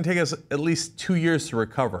 look, it's going to take us at least 2 years to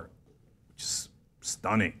recover, which is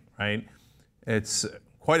stunning, right? It's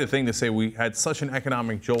quite a thing to say we had such an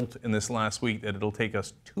economic jolt in this last week that it'll take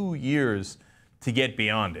us 2 years to get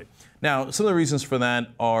beyond it. Now, some of the reasons for that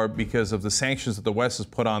are because of the sanctions that the West has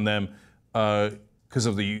put on them because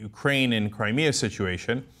of the Ukraine and Crimea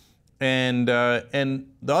situation. And the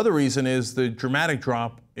other reason is the dramatic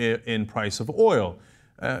drop in price of oil.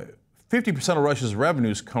 50% of Russia's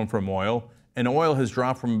revenues come from oil, and oil has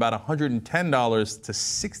dropped from about $110 to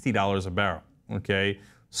 $60 a barrel, okay?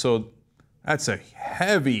 So that's a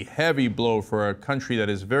heavy, heavy blow for a country that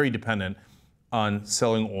is very dependent on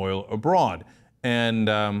selling oil abroad. And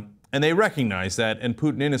they recognize that, and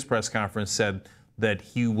Putin in his press conference said that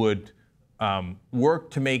he would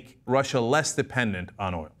work to make Russia less dependent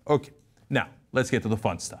on oil. Okay, now let's get to the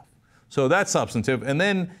fun stuff. So that's substantive, and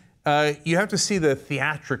then you have to see the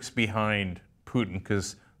theatrics behind Putin,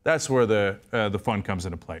 because that's where the fun comes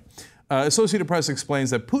into play. Associated Press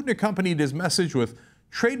explains that Putin accompanied his message with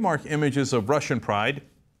trademark images of Russian pride,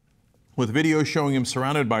 with videos showing him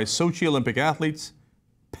surrounded by Sochi Olympic athletes,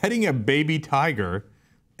 petting a baby tiger,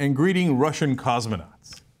 and greeting Russian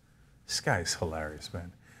cosmonauts. This guy's hilarious,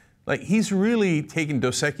 man. Like, he's really taking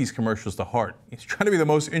Dos Equis commercials to heart. He's trying to be the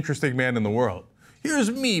most interesting man in the world.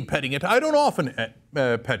 Here's me petting it. I don't often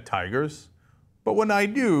pet tigers, but when I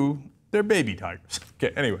do, they're baby tigers.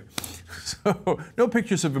 Okay, anyway. So, no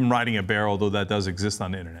pictures of him riding a bear, although that does exist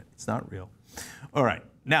on the internet. It's not real. All right.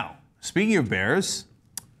 Now, speaking of bears,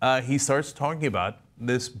 he starts talking about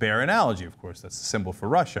this bear analogy, of course. That's a symbol for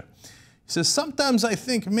Russia. He says, sometimes I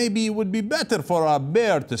think maybe it would be better for a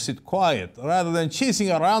bear to sit quiet rather than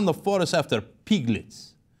chasing around the forest after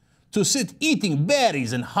piglets. To sit eating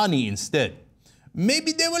berries and honey instead.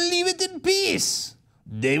 Maybe they will leave it in peace.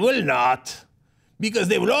 They will not, because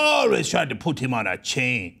they will always try to put him on a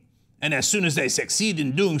chain. And as soon as they succeed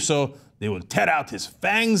in doing so, they will tear out his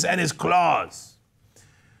fangs and his claws.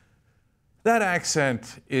 That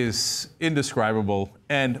accent is indescribable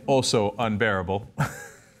and also unbearable.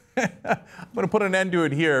 I'm going to put an end to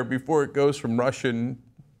it here before it goes from Russian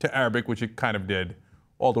to Arabic, which it kind of did,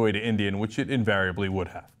 all the way to Indian, which it invariably would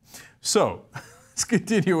have. So, let's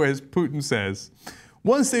continue as Putin says.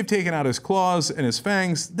 Once they've taken out his claws and his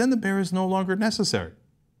fangs, then the bear is no longer necessary.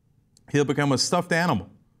 He'll become a stuffed animal.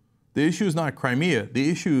 The issue is not Crimea. The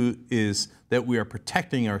issue is that we are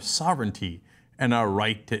protecting our sovereignty and our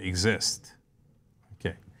right to exist.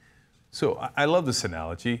 Okay. So I love this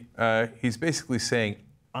analogy. He's basically saying,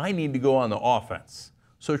 I need to go on the offense.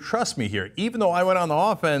 So trust me here. Even though I went on the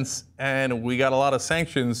offense and we got a lot of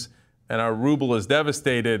sanctions and our ruble is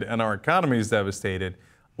devastated and our economy is devastated,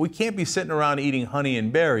 we can't be sitting around eating honey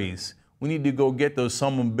and berries. We need to go get those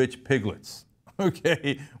bitch piglets.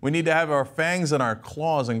 Okay? We need to have our fangs and our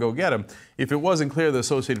claws and go get them. If it wasn't clear, the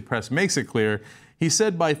Associated Press makes it clear. He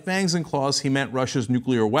said by fangs and claws, he meant Russia's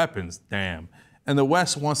nuclear weapons. Damn. And the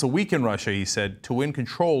West wants to weaken Russia, he said, to win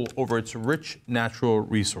control over its rich natural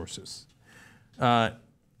resources.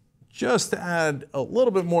 Just to add a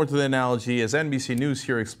little bit more to the analogy, as NBC News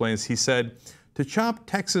here explains, he said, to chop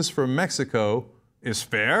Texas from Mexico is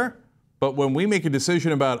fair, but when we make a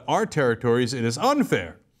decision about our territories, it is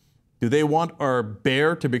unfair. Do they want our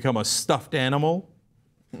bear to become a stuffed animal?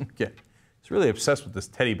 Okay. He's really obsessed with this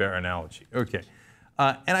teddy bear analogy. Okay.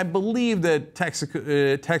 And I believe that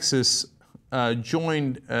Texas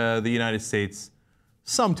joined the United States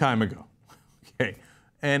some time ago. Okay.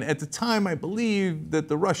 And at the time, I believe that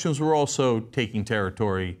the Russians were also taking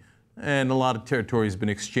territory, and a lot of territory has been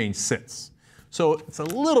exchanged since. So it's a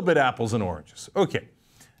little bit apples and oranges. Okay.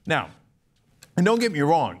 Now, and don't get me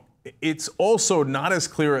wrong, it's also not as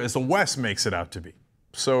clear as the West makes it out to be.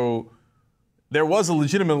 So there was a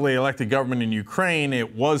legitimately elected government in Ukraine.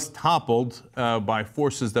 It was toppled by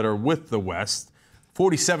forces that are with the West.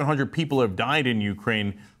 4,700 people have died in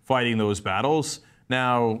Ukraine fighting those battles.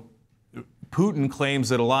 Now, Putin claims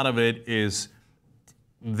that a lot of it is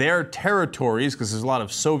their territories, because there's a lot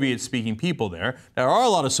of Soviet-speaking people there. There are a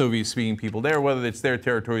lot of Soviet-speaking people there. Whether it's their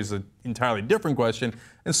territories is an entirely different question.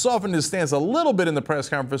 And softened his stance a little bit in the press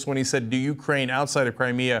conference when he said, Ukraine outside of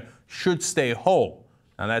Crimea should stay whole.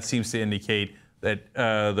 Now, that seems to indicate that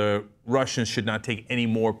the Russians should not take any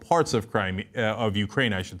more parts of Crimea, of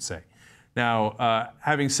Ukraine, I should say. Now,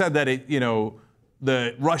 having said that,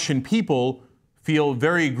 the Russian people feel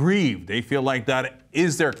very aggrieved. They feel like that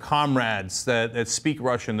is their comrades that speak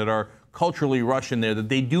Russian, that are culturally Russian there, that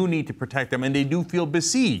they do need to protect them, and they do feel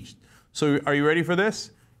besieged. So are you ready for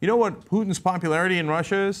this? You know what Putin's popularity in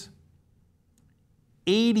Russia is?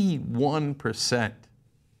 81%.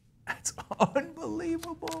 That's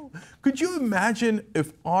unbelievable. Could you imagine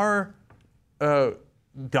if our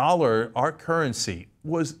dollar, our currency,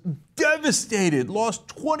 was devastated, lost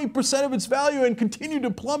 20% of its value and continued to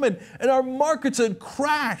plummet, and our markets had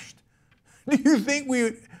crashed? Do you think we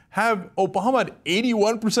would have Obama at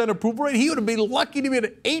 81% approval rate? He would have been lucky to be at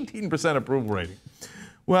an 18% approval rating.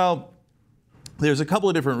 Well, there's a couple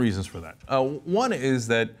of different reasons for that. One is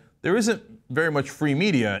that there isn't very much free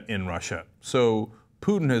media in Russia. So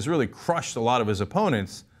Putin has really crushed a lot of his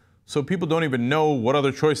opponents. So people don't even know what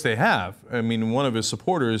other choice they have. I mean, one of his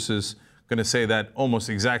supporters is going to say that almost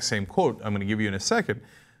exact same quote I'm going to give you in a second.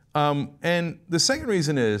 And the second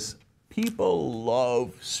reason is people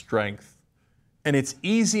love strength. And it's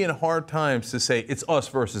easy in hard times to say it's us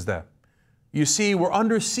versus them. You see, we're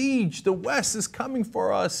under siege. The West is coming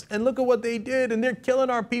for us. And look at what they did. And they're killing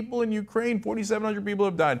our people in Ukraine. 4,700 people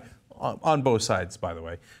have died on both sides, by the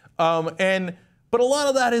way. But a lot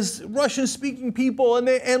of that is Russian-speaking people.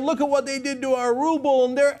 And look at what they did to our ruble.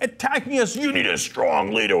 And they're attacking us. You need a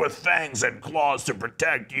strong leader with fangs and claws to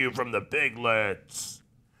protect you from the piglets.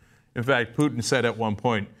 In fact, Putin said at one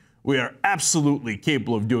point, we are absolutely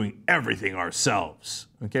capable of doing everything ourselves.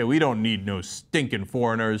 Okay, we don't need no stinking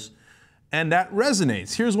foreigners. And that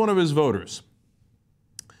resonates. Here's one of his voters.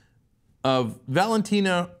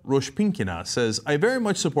 Valentina Roshpinkina says, I very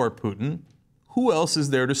much support Putin. Who else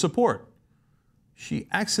is there to support? She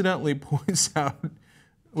accidentally points out,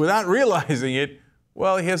 without realizing it,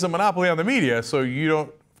 well, he has a monopoly on the media, so you don't,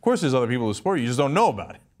 of course there's other people to support, you just don't know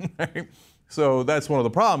about it. Right? So that's one of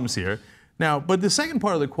the problems here. Now, but the second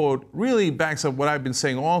part of the quote really backs up what I've been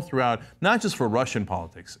saying all throughout, not just for Russian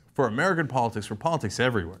politics, for American politics, for politics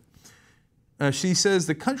everywhere. She says,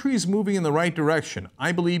 the country is moving in the right direction.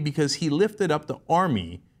 I believe because he lifted up the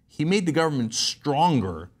army, he made the government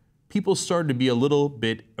stronger, people started to be a little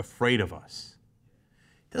bit afraid of us.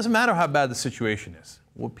 It doesn't matter how bad the situation is.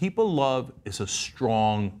 What people love is a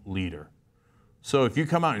strong leader. So if you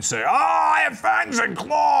come out and say, I have fangs and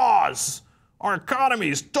claws, our economy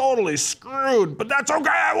is totally screwed, but that's okay,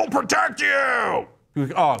 I will protect you.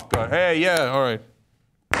 Oh, God. Hey, yeah, all right.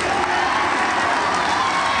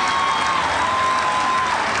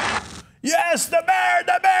 Yes, the bear,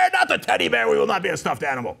 not the teddy bear. We will not be a stuffed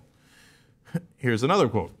animal. Here's another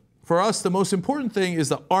quote. For us, the most important thing is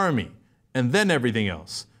the army, and then everything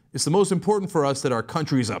else. It's the most important for us that our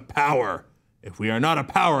country is a power. If we are not a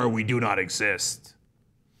power, we do not exist.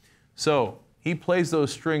 So he plays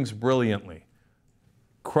those strings brilliantly,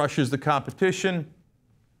 crushes the competition,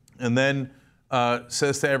 and then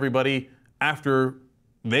says to everybody after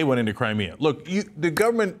they went into Crimea, look, the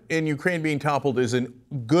government in Ukraine being toppled is a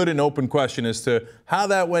good and open question as to how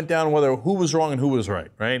that went down, whether who was wrong and who was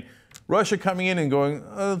right? Russia coming in and going,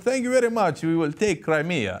 thank you very much, we will take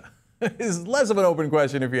Crimea, is less of an open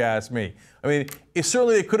question if you ask me. I mean,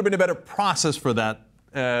 certainly it could have been a better process for that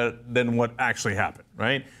than what actually happened,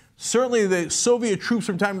 right? Certainly the Soviet troops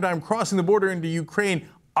from time to time crossing the border into Ukraine,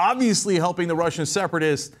 obviously helping the Russian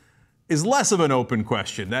separatists, is less of an open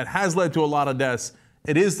question. That has led to a lot of deaths.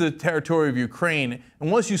 It is the territory of Ukraine.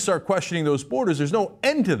 And once you start questioning those borders, there's no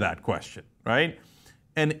end to that question, right?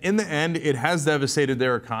 And in the end, it has devastated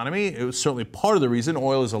their economy. It was certainly part of the reason.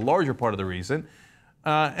 Oil is a larger part of the reason.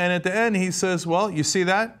 And at the end, he says, well, you see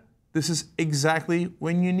that? This is exactly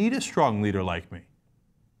when you need a strong leader like me.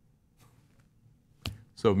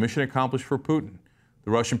 So mission accomplished for Putin.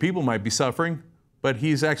 The Russian people might be suffering, but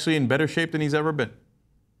he's actually in better shape than he's ever been.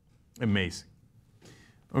 Amazing.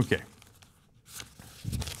 Okay.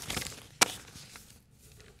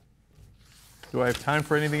 Do I have time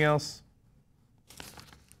for anything else?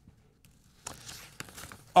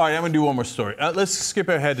 All right, I'm going to do one more story. Let's skip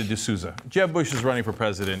ahead to D'Souza. Jeb Bush is running for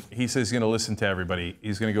president. He says he's going to listen to everybody.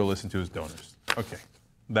 He's going to go listen to his donors. Okay,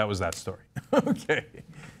 that was that story. Okay.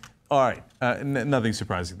 All right, nothing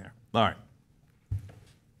surprising there. All right.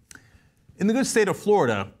 In the good state of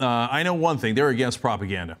Florida, I know one thing. They're against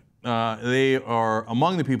propaganda. They are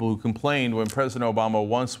among the people who complained when President Obama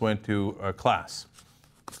once went to a class.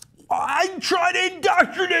 I tried to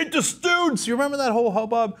indoctrinate the students. You remember that whole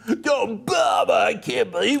hubbub? Obama, I can't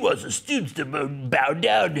believe he wants the students to bow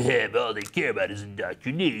down to him. All they care about is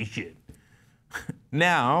indoctrination.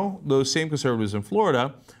 Now, those same conservatives in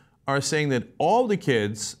Florida are saying that all the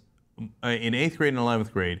kids in 8th grade and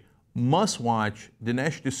 11th grade must watch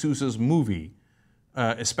Dinesh D'Souza's movie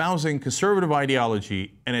espousing conservative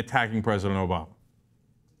ideology and attacking President Obama.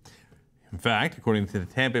 In fact, according to the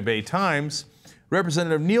Tampa Bay Times,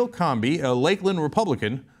 Representative Neil Comby, a Lakeland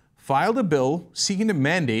Republican, filed a bill seeking to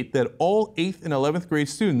mandate that all 8th and 11th grade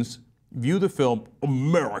students view the film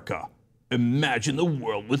America. Imagine the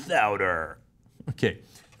world without her. Okay.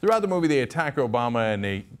 Throughout the movie, they attack Obama and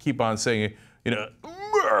they keep on saying, you know,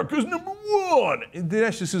 America's #1.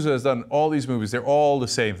 Dinesh D'Souza has done all these movies. They're all the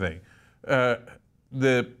same thing.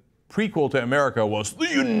 The prequel to America was the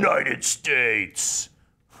United States.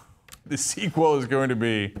 The sequel is going to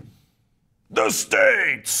be the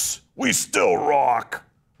States. We still rock.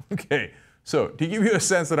 Okay, so to give you a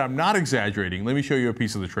sense that I'm not exaggerating, let me show you a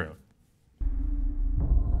piece of the trailer.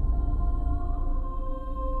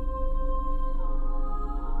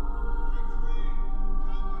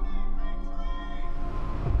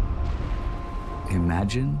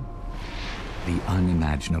 Imagine the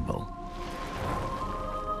unimaginable.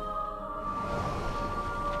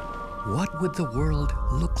 What would the world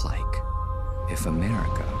look like if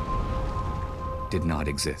America did not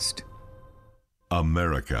exist?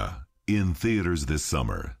 America, in theaters this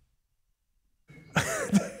summer.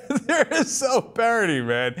 There is so parody,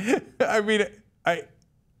 man. I mean,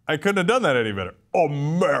 I couldn't have done that any better.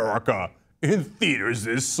 America, in theaters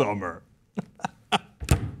this summer.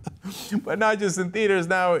 But not just in theaters,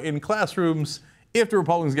 now in classrooms, if the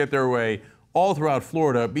Republicans get their way, all throughout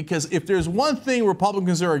Florida, because if there's one thing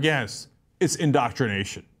Republicans are against, it's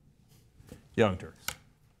indoctrination. Young Turks.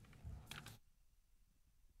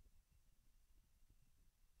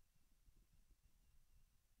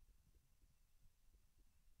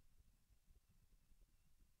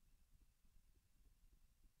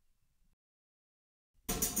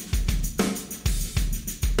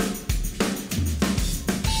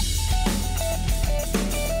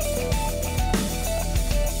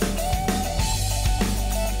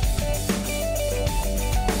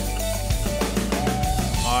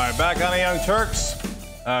 Back on the Young Turks.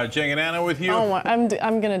 Cenk and Anna with you. Oh, I'm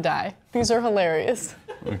gonna die. These are hilarious.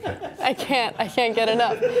 Okay. I can't get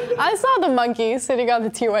enough. I saw the monkey sitting on the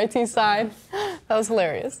TYT side. That was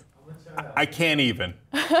hilarious. I can't even.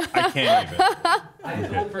 I can't even. I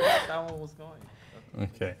totally forgot that one was going.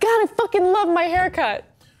 Okay. God, I fucking love my haircut.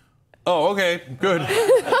 Oh, okay, good.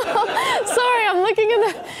 Sorry, I'm looking in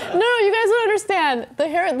the. No, you guys don't understand.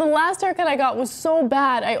 The last haircut I got was so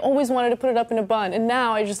bad. I always wanted to put it up in a bun, and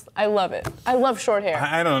now I love it. I love short hair.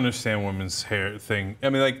 I don't understand women's hair thing. I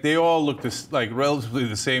mean, like they all look like relatively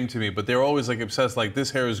the same to me, but they're always like obsessed. Like this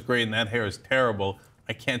hair is great and that hair is terrible.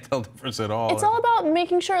 I can't tell the difference at all. It's all about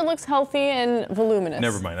making sure it looks healthy and voluminous.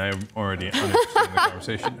 Never mind. I'm already understanding the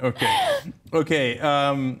conversation. Okay.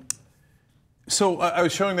 Okay. So I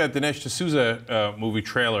was showing that Dinesh D'Souza movie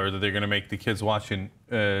trailer that they're going to make the kids watch in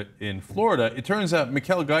Florida. It turns out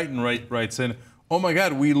Mikkel Guyton writes in, oh my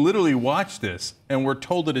God, we literally watched this and we're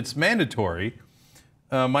told that it's mandatory.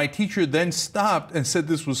 My teacher then stopped and said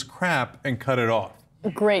this was crap and cut it off.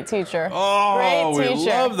 Great teacher. Oh, Great teacher. We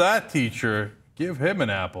love that teacher. Give him an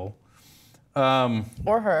apple.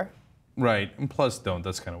 Or her. Right, and plus don't.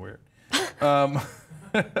 That's kind of weird.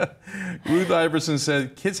 Ruth Iverson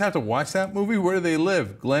said, kids have to watch that movie? Where do they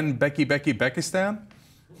live? Glen Beckistan?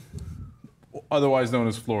 Otherwise known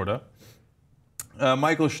as Florida.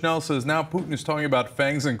 Michael Schnell says, now Putin is talking about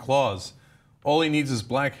fangs and claws. All he needs is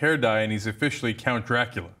black hair dye and he's officially Count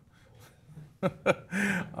Dracula.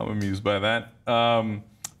 I'm amused by that.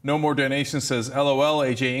 No More Donations says, LOL,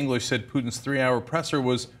 AJ English said Putin's 3-hour presser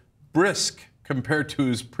was brisk compared to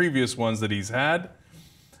his previous ones that he's had.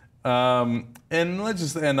 And let's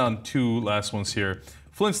just end on two last ones here.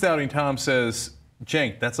 Flint Stouting Tom says,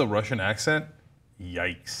 Cenk, that's a Russian accent?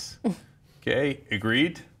 Yikes. Okay,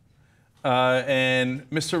 agreed. And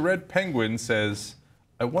Mr. Red Penguin says,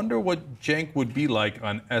 I wonder what Cenk would be like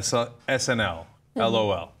on SNL.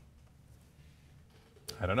 LOL.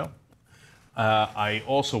 I don't know. I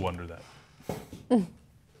also wonder that.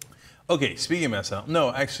 Okay, speaking of SNL,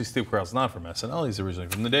 no, actually Steve Carell's not from SNL. He's originally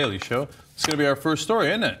from The Daily Show. It's going to be our first story,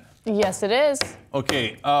 isn't it? Yes, it is.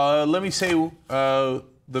 Okay, let me say the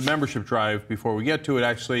membership drive before we get to it,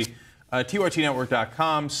 actually.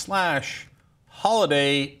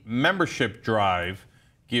 TYTnetwork.com/holiday membership drive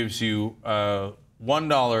gives you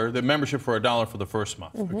 $1, the membership for $1 for the first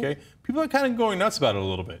month, okay? People are kind of going nuts about it a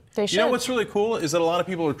little bit. They should. You know what's really cool is that a lot of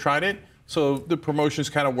people have tried it, so the promotion's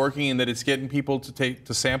kind of working in that it's getting people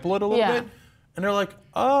to sample it a little bit, and they're like,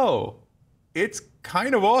 oh, it's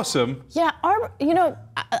kind of awesome. Yeah,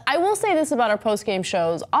 I will say this about our post-game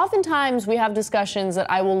shows. Oftentimes we have discussions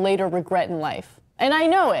that I will later regret in life. And I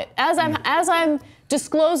know it. As I'm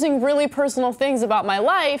disclosing really personal things about my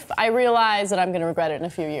life, I realize that I'm going to regret it in a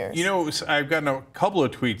few years. You know, I've gotten a couple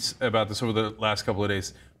of tweets about this over the last couple of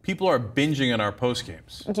days. People are binging on our post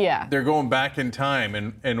games. Yeah. They're going back in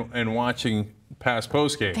time and watching past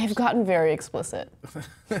post games. They've gotten very explicit.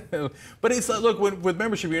 But it's like, look, with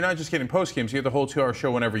membership, you're not just getting post games. You get the whole 2-hour show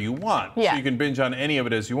whenever you want. Yeah. So you can binge on any of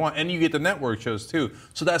it as you want, and you get the network shows too.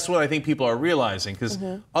 So that's what I think people are realizing, because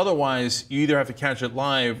otherwise you either have to catch it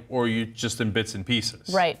live or you just in bits and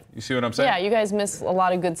pieces. Right. You see what I'm saying? Yeah, you guys miss a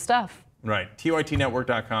lot of good stuff. Right.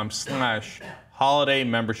 TYTnetwork.com/holiday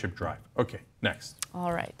membership drive. Okay, next.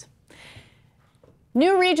 All right.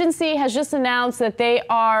 New Regency has just announced that they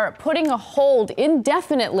are putting a hold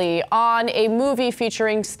indefinitely on a movie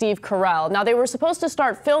featuring Steve Carell. Now, they were supposed to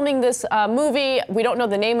start filming this movie. We don't know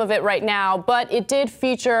the name of it right now, but it did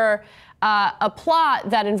feature a plot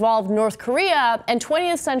that involved North Korea, and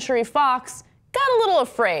 20th Century Fox got a little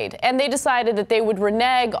afraid, and they decided that they would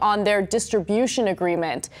renege on their distribution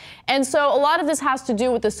agreement. And so a lot of this has to do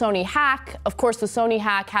with the Sony Hack. Of course, the Sony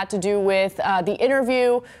Hack had to do with the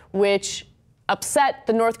interview, which upset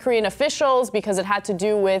the North Korean officials because it had to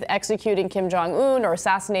do with executing Kim Jong-un, or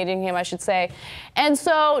assassinating him, I should say. And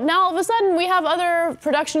so now all of a sudden we have other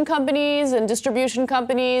production companies and distribution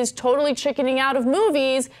companies totally chickening out of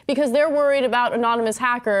movies because they're worried about anonymous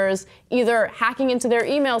hackers either hacking into their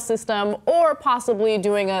email system or possibly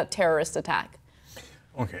doing a terrorist attack.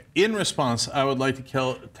 Okay, in response, I would like to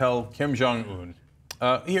tell Kim Jong-un,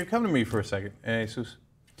 here, come to me for a second, Jesus.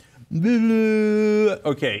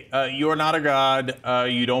 Okay, you're not a god.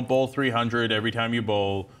 You don't bowl 300 every time you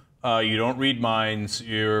bowl. You don't read minds.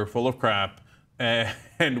 You're full of crap.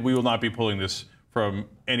 And we will not be pulling this from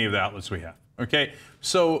any of the outlets we have. Okay?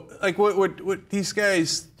 So, like, what these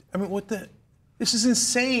guys, I mean, this is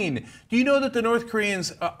insane. Do you know that the North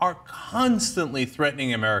Koreans are constantly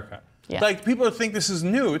threatening America? Yeah. Like, people think this is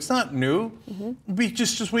new. It's not new. We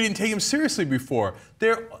just we didn't take them seriously before.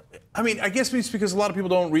 I mean, I guess it's because a lot of people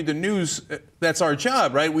don't read the news. That's our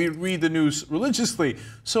job, right? We read the news religiously.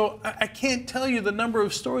 So I can't tell you the number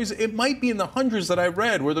of stories. It might be in the hundreds that I've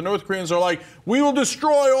read where the North Koreans are like, we will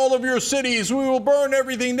destroy all of your cities. We will burn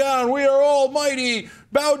everything down. We are almighty.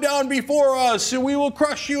 Bow down before us, and we will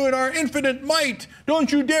crush you in our infinite might. Don't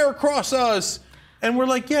you dare cross us. And we're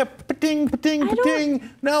like, yeah, pa-ting, pa-ting,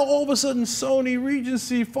 pa-ting. Now all of a sudden, Sony,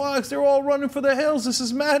 Regency, Fox, they're all running for the hills. This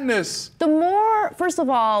is madness. First of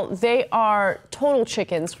all, they are total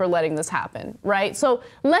chickens for letting this happen, right? So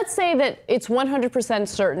let's say that it's 100%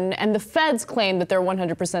 certain, and the feds claim that they're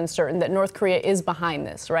 100% certain that North Korea is behind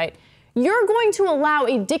this, right? You're going to allow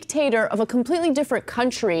a dictator of a completely different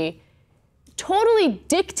country totally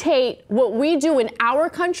dictate what we do in our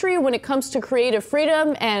country when it comes to creative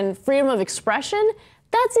freedom and freedom of expression?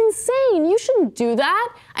 That's insane. You shouldn't do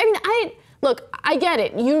that. I mean, look, I get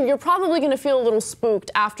it. You're probably going to feel a little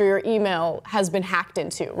spooked after your email has been hacked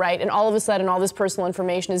into, right? And all of a sudden, all this personal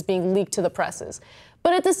information is being leaked to the presses.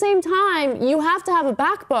 But at the same time, you have to have a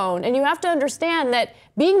backbone, and you have to understand that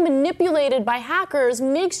being manipulated by hackers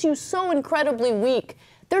makes you so incredibly weak.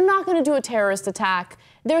 They're not going to do a terrorist attack.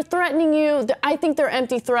 They're threatening you. I think they're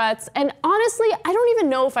empty threats. And honestly, I don't even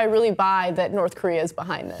know if I really buy that North Korea is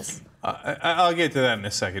behind this. I'll get to that in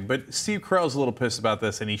a second. But Steve Carell's a little pissed about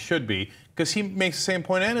this, and he should be, because he makes the same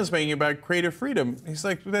point Anna's making about creative freedom. He's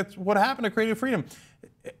like, that's what happened to creative freedom.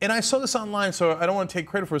 And I saw this online, so I don't want to take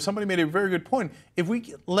credit for it. Somebody made a very good point. If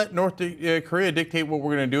we let North Korea dictate what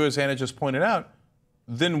we're going to do, as Anna just pointed out,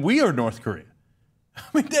 then we are North Korea. I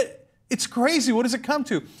mean, it's crazy. What does it come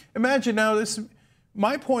to? Imagine now this.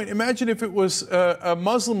 My point, imagine if it was a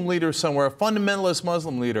Muslim leader somewhere, a fundamentalist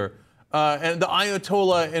Muslim leader, and the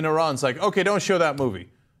Ayatollah in Iran's like, okay, don't show that movie.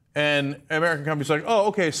 And American companies were like, oh,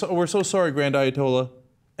 okay, so we're so sorry, Grand Ayatollah.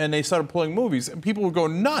 And they started pulling movies, and people would go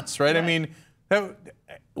nuts, right? I mean,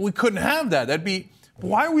 we couldn't have that. That'd be,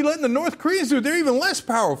 why are we letting the North Koreans do it? They're even less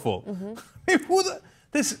powerful. I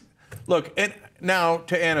mean, look, and now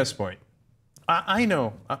to Anna's point, I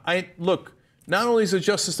know, look, not only is the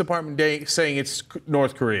Justice Department saying it's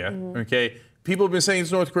North Korea, okay? People have been saying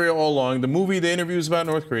it's North Korea all along. The movie, the interview is about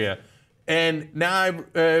North Korea. And now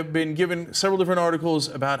I've been given several different articles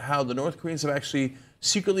about how the North Koreans have actually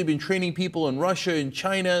secretly been training people in Russia and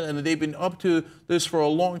China, and they've been up to this for a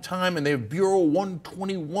long time, and they have Bureau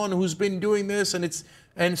 121 who's been doing this,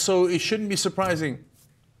 and so it shouldn't be surprising.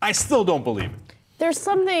 I still don't believe it. There's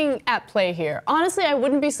something at play here. Honestly, I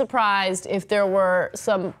wouldn't be surprised if there were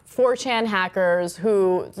some 4chan hackers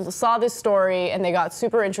who saw this story and they got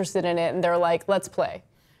super interested in it and they're like, let's play.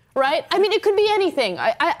 Right? I mean, it could be anything.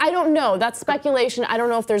 I don't know. That's speculation. I don't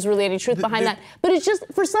know if there's really any truth behind that. But it's just,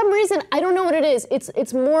 for some reason, I don't know what it is.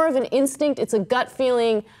 It's more of an instinct. It's a gut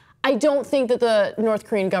feeling. I don't think that the North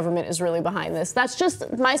Korean government is really behind this. That's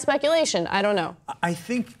just my speculation. I don't know. I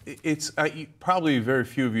think it's probably very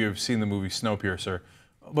few of you have seen the movie Snowpiercer,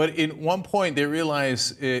 but at one point they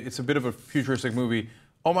realize it's a bit of a futuristic movie.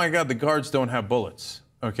 Oh my God, the guards don't have bullets.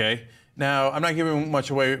 Okay. Now, I'm not giving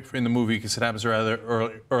much away in the movie because it happens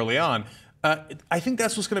rather early on. I think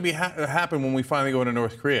that's what's going to be happen when we finally go into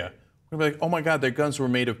North Korea. We're going to be like, oh my God, their guns were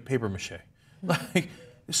made of paper mache.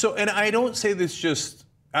 And I don't say this just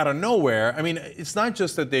out of nowhere. I mean, it's not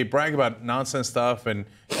just that they brag about nonsense stuff and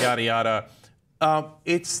yada yada.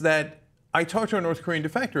 It's that I talked to a North Korean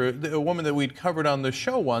defector, a woman that we'd covered on the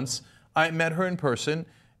show once. I met her in person,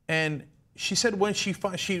 and she said when she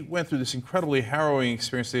went through this incredibly harrowing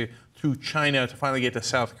experience through China to finally get to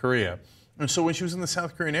South Korea. And so when she was in the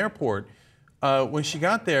South Korean airport, when she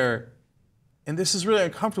got there, and this is really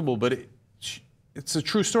uncomfortable, but it's a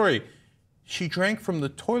true story, she drank from the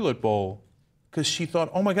toilet bowl because she thought,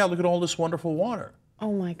 oh my God, look at all this wonderful water.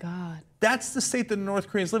 Oh my God. That's the state that the North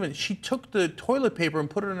Koreans live in. She took the toilet paper and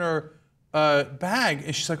put it in her bag,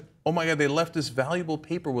 and she's like, oh my God, they left this valuable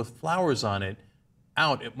paper with flowers on it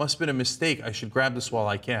out. It must have been a mistake. I should grab this while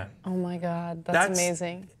I can. Oh my God, that's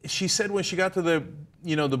amazing. She said when she got to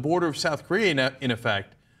the border of South Korea, in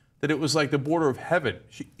effect, that it was like the border of heaven.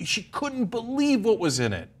 She couldn't believe what was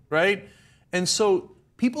in it, right? And so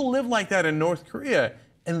people live like that in North Korea,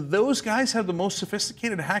 and those guys have the most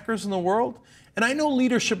sophisticated hackers in the world. And I know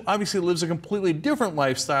leadership obviously lives a completely different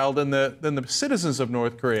lifestyle than the citizens of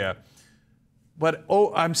North Korea. But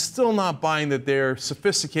I'm still not buying that they're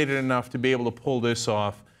sophisticated enough to be able to pull this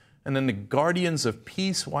off. And then the Guardians of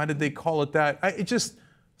Peace, why did they call it that?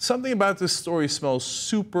 Something about this story smells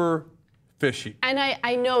super fishy. And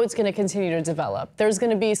I know it's going to continue to develop. There's going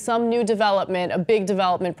to be some new development, a big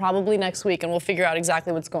development, probably next week, and we'll figure out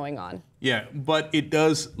exactly what's going on. Yeah, but it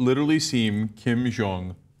does literally seem Kim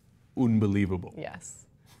Jong unbelievable. Yes.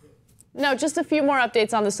 Now, just a few more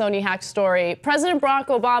updates on the Sony Hack story. President Barack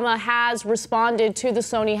Obama has responded to the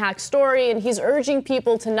Sony Hack story, and he's urging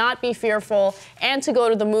people to not be fearful and to go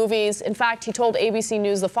to the movies. In fact, he told ABC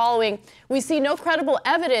News the following: "We see no credible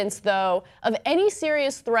evidence, though, of any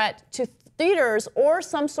serious threat to theaters or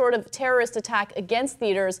some sort of terrorist attack against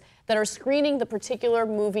theaters that are screening the particular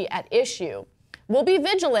movie at issue. We'll be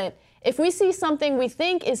vigilant. If we see something we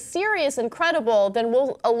think is serious and credible, then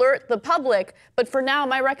we'll alert the public. But for now,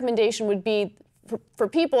 my recommendation would be for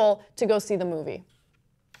people to go see the movie."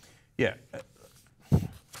 Yeah.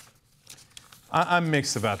 I'm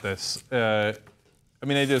mixed about this. I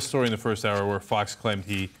mean, I did a story in the first hour where Fox claimed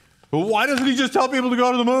well, why doesn't he just tell people to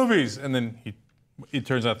go to the movies? And then it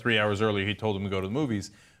turns out 3 hours earlier he told them to go to the movies.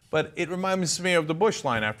 But it reminds me of the Bush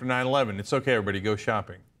line after 9/11. It's okay, everybody, go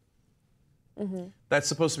shopping. That's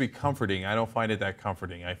supposed to be comforting. I don't find it that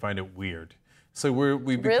comforting. I find it weird. So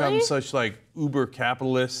we've become such like uber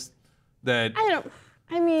capitalists that...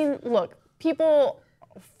 I mean, look, people,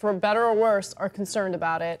 for better or worse, are concerned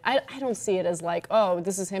about it. I don't see it as like, oh,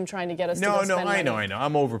 this is him trying to get us to go spend money. I know.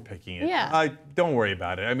 I'm overpicking it. Yeah. Don't worry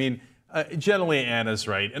about it. I mean, generally Anna's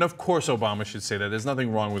right. And of course Obama should say that. There's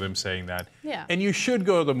nothing wrong with him saying that. Yeah. And you should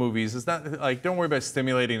go to the movies. It's not like, don't worry about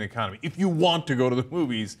stimulating the economy. If you want to go to the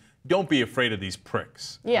movies, don't be afraid of these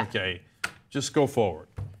pricks. Yeah. Okay? Just go forward.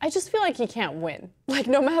 I just feel like he can't win. Like,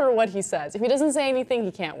 no matter what he says. If he doesn't say anything,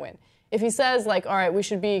 he can't win. If he says, like, all right, we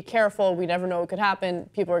should be careful, we never know what could happen,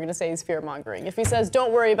 people are going to say he's fear-mongering. If he says,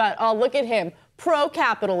 don't worry about, oh, look at him,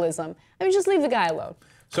 pro-capitalism, I mean, just leave the guy alone.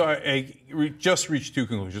 So I just reached two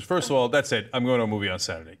conclusions. First of all, that's it. I'm going to a movie on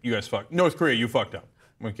Saturday. You guys fucked. North Korea, you fucked up.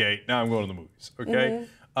 Okay? Now I'm going to the movies. Okay?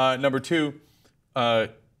 Number two,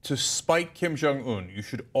 to spite Kim Jong-un, you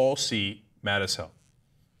should all see Mad as Hell.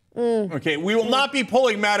 Okay, we will not be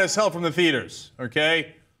pulling Mad as Hell from the theaters,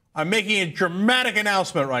 okay? I'm making a dramatic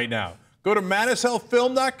announcement right now. Go to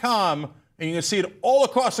madashellfilm.com and you can see it all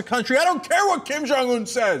across the country. I don't care what Kim Jong-un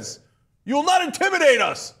says. You will not intimidate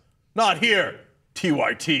us. Not here.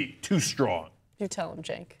 TYT, too strong. You tell him,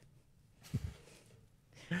 Cenk.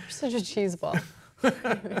 You're such a cheeseball.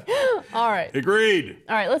 All right. Agreed.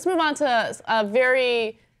 All right, let's move on to a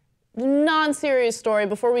very non-serious story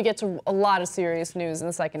before we get to a lot of serious news in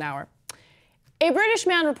the second hour. A British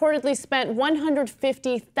man reportedly spent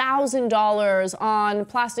 $150,000 on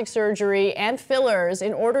plastic surgery and fillers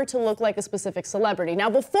in order to look like a specific celebrity. Now,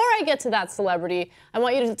 before I get to that celebrity, I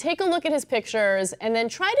want you to take a look at his pictures and then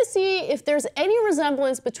try to see if there's any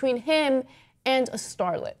resemblance between him and a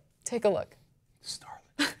starlet. Take a look.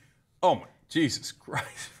 Starlet. Oh, my Jesus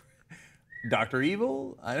Christ. Dr.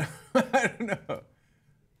 Evil? I don't know.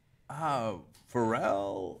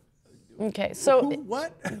 Pharrell? Okay, so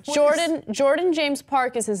what? Jordan James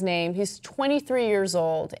Park is his name. He's 23 years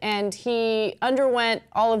old, and he underwent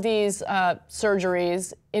all of these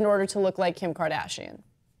surgeries in order to look like Kim Kardashian.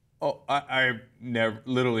 Oh, I've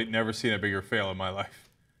literally never seen a bigger fail in my life.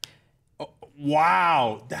 Oh,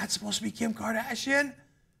 wow, that's supposed to be Kim Kardashian?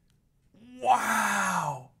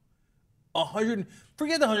 Wow.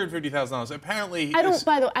 Forget the $150,000. Apparently, by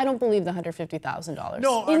the way, I don't believe the $150,000.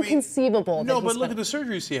 No, inconceivable. No, but look at the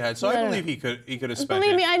surgeries he had. So I believe he could have spent.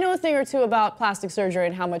 Believe me, I know a thing or two about plastic surgery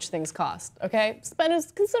and how much things cost. Okay, spent a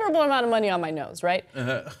considerable amount of money on my nose, right?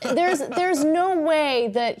 There's no way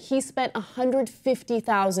that he spent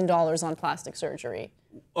 $150,000 on plastic surgery.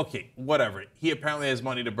 Okay, whatever. He apparently has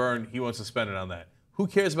money to burn. He wants to spend it on that. Who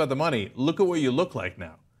cares about the money? Look at what you look like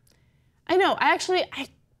now. I know.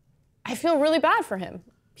 I feel really bad for him.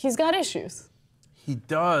 He's got issues. He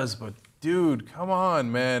does, but dude, come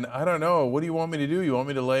on, man. I don't know. What do you want me to do? You want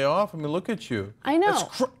me to lay off? I mean, look at you. I know.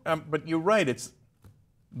 But you're right. It's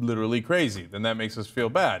literally crazy. Then that makes us feel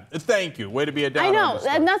bad. Thank you. Way to be a downer. I know,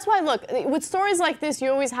 and that's why, look, with stories like this, you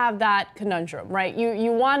always have that conundrum, right?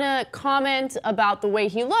 You want to comment about the way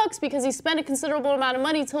he looks because he spent a considerable amount of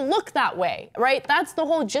money to look that way, right? That's the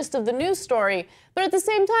whole gist of the news story. But at the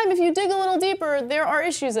same time, if you dig a little deeper, there are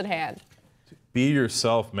issues at hand. Be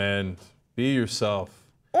yourself, man. Be yourself.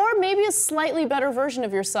 Or maybe a slightly better version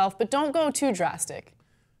of yourself, but don't go too drastic.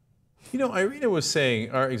 You know, Irina was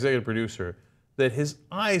saying, our executive producer, that his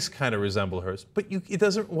eyes kind of resemble hers. But it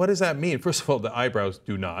doesn't, what does that mean? First of all, the eyebrows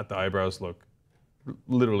do not. The eyebrows look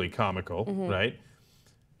literally comical, right?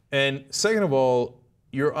 And second of all,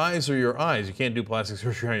 your eyes are your eyes. You can't do plastic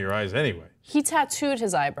surgery on your eyes anyway. He tattooed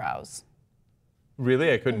his eyebrows.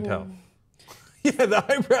 Really? I couldn't tell. Yeah, the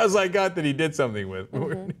eyebrows I got that he did something with.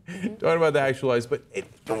 We're talking about the actual eyes, but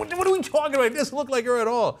what are we talking about? It doesn't look like her at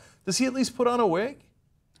all. Does he at least put on a wig?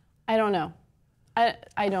 I don't know. I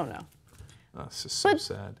don't know. Oh, it's just so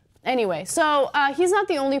sad. Anyway, so he's not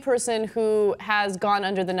the only person who has gone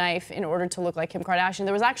under the knife in order to look like Kim Kardashian.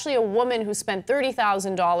 There was actually a woman who spent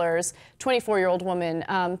 $30,000, 24-year-old woman,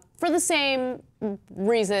 for the same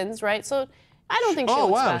reasons, right? So I don't think she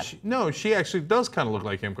looks bad. No, she actually does kind of look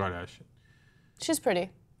like Kim Kardashian. She's pretty.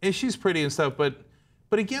 And she's pretty and stuff, but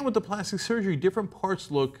again, with the plastic surgery, different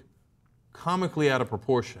parts look comically out of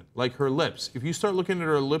proportion. Like her lips. If you start looking at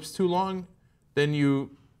her lips too long, then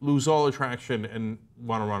you lose all attraction and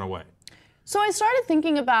want to run away. So I started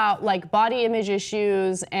thinking about like body image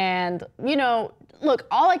issues and, you know, look,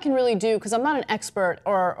 all I can really do, because I'm not an expert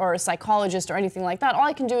or a psychologist or anything like that, all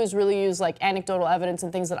I can do is really use like anecdotal evidence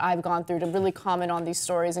and things that I've gone through to really comment on these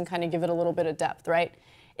stories and kind of give it a little bit of depth, right?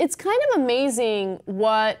 It's kind of amazing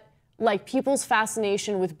what like people's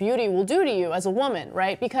fascination with beauty will do to you as a woman,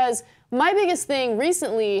 right? Because my biggest thing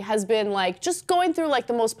recently has been like just going through like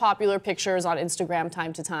the most popular pictures on Instagram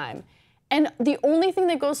time to time. And the only thing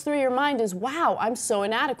that goes through your mind is, wow, I'm so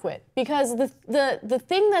inadequate. Because the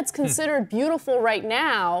thing that's considered beautiful right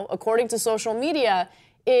now, according to social media,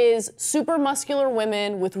 is super muscular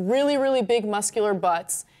women with really, really big muscular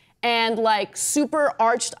butts and like super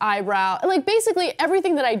arched eyebrow, like basically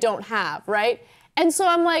everything that I don't have, right? And so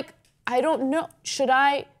I'm like, I don't know, should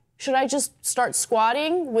I just start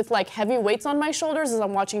squatting with like heavy weights on my shoulders as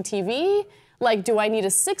I'm watching TV? Like, do I need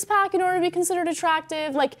a six-pack in order to be considered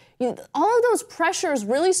attractive? Like, all of those pressures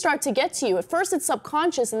really start to get to you. At first it's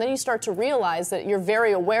subconscious, and then you start to realize that you're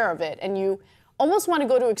very aware of it, and you almost want to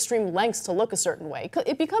go to extreme lengths to look a certain way.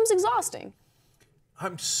 It becomes exhausting.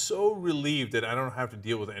 I'm so relieved that I don't have to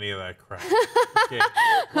deal with any of that crap. Okay?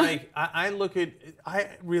 Like, I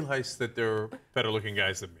realize that there are better-looking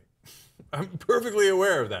guys than me. I'm perfectly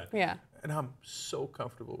aware of that. Yeah. And I'm so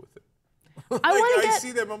comfortable with it. I I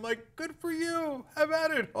see them, I'm like, good for you. Have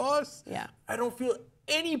at it, Hoss. Yeah. I don't feel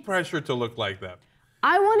any pressure to look like them.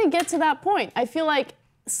 I want to get to that point. I feel like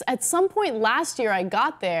at some point last year I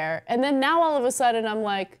got there, and then now all of a sudden I'm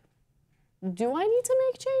like, do I need to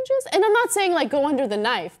make changes? And I'm not saying like go under the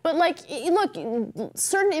knife, but like, look,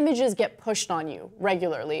 certain images get pushed on you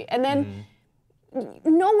regularly, and then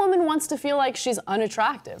no woman wants to feel like she's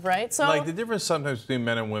unattractive, right? So like the difference sometimes between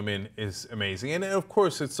men and women is amazing, and of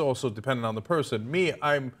course it's also dependent on the person. Me,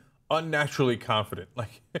 I'm unnaturally confident.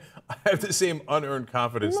 Like I have the same unearned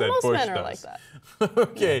confidence that most Bush men are does. like that.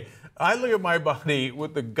 Okay, I look at my body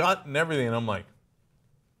with the gut and everything, and I'm like,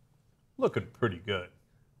 looking pretty good.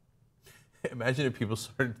 Imagine if people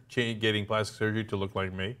started getting plastic surgery to look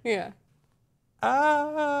like me. Yeah.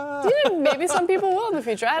 Maybe some people will in the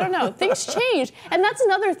future. I don't know. Things change. And that's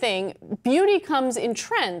another thing. Beauty comes in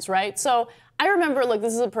trends, right? So I remember, look,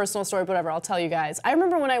 this is a personal story, but whatever, I'll tell you guys. I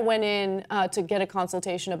remember when I went in to get a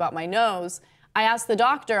consultation about my nose, I asked the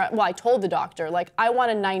doctor, well, I told the doctor, like, I want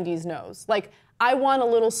a 90s nose. Like, I want a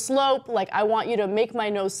little slope. Like, I want you to make my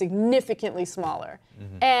nose significantly smaller.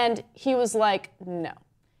 And he was like, no.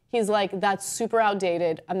 He's like, that's super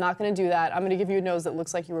outdated. I'm not going to do that. I'm going to give you a nose that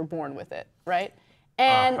looks like you were born with it, right?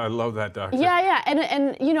 And I love that, doctor. Yeah.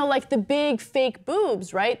 And you know, like the big fake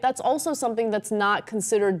boobs, right? That's also something that's not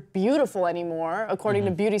considered beautiful anymore, according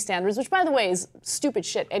to beauty standards, which, by the way, is stupid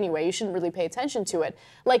shit anyway. You shouldn't really pay attention to it.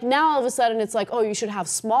 Like now, all of a sudden, it's like, oh, you should have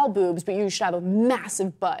small boobs, but you should have a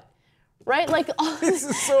massive butt, right? Like, this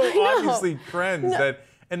is so obviously trends that,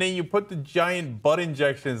 and then you put the giant butt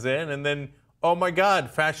injections in, and then, oh my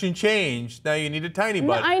God, fashion changed. Now you need a tiny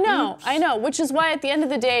butt. I know, which is why at the end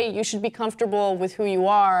of the day, you should be comfortable with who you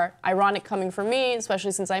are. Ironic coming from me,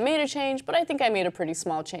 especially since I made a change, but I think I made a pretty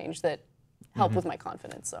small change that helped with my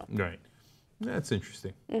confidence, so. Right. That's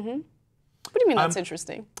interesting. What do you mean that's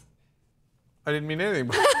interesting? I didn't mean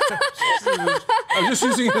anything. I was just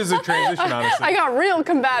using it as a transition, honestly. I got real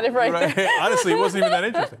combative right there. Honestly, it wasn't even that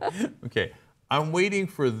interesting. Okay. I'm waiting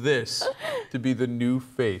for this to be the new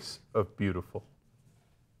face of beautiful.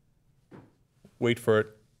 Wait for it.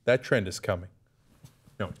 That trend is coming.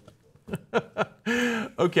 No.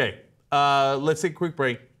 Okay. Let's take a quick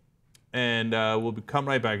break, and we'll come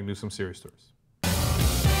right back and do some serious stories.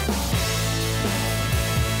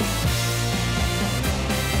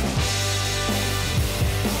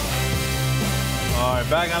 All right,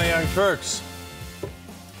 back on the Young Turks.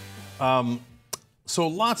 So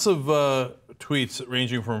lots of tweets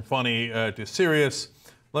ranging from funny to serious.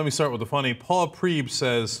 Let me start with the funny. Paul Preeb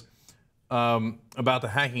says about the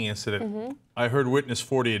hacking incident, I heard witness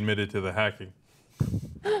 40 admitted to the hacking.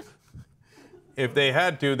 If they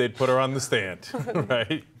had to, they'd put her on the stand,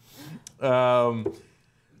 right?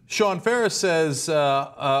 Sean Ferris says,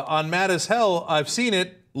 on Mad as Hell, I've seen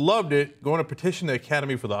it, loved it, going to petition the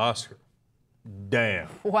Academy for the Oscar. Damn.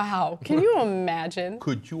 Wow. Can you imagine?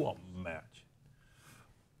 Could you imagine?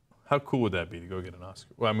 How cool would that be to go get an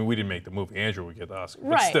Oscar? Well, I mean, we didn't make the movie. Andrew would get the Oscar.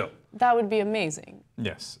 But still. That would be amazing.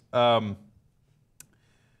 Yes. Darian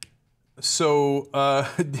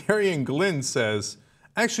Glynn says,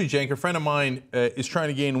 actually, Cenk, a friend of mine is trying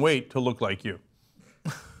to gain weight to look like you.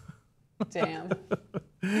 Damn.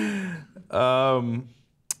 Tom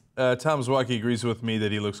Zwaki agrees with me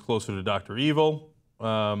that he looks closer to Dr. Evil.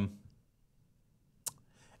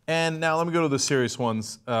 And now let me go to the serious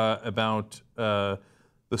ones about the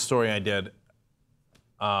story I did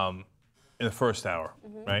in the first hour,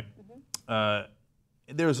 right?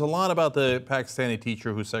 There was a lot about the Pakistani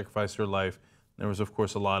teacher who sacrificed her life. There was, of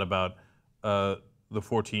course, a lot about the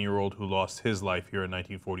 14-year-old who lost his life here in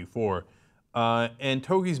 1944. And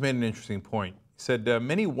Togi's made an interesting point. He said,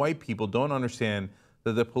 many white people don't understand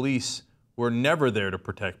that the police were never there to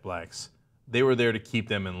protect blacks. They were there to keep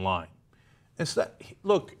them in line. And so that,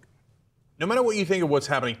 look, no matter what you think of what's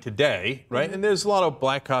happening today, right? And there's a lot of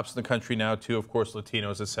black cops in the country now too, of course,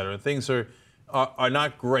 Latinos, et cetera. Things are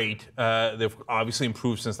not great. They've obviously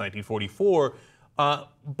improved since 1944,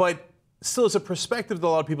 but still it's a perspective that a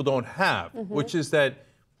lot of people don't have, which is that,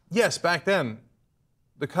 yes, back then,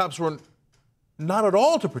 the cops were not at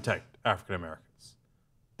all to protect African Americans.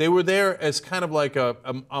 They were there as kind of like a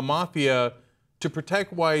mafia to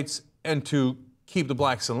protect whites and to keep the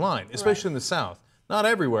blacks in line, especially in the South. Not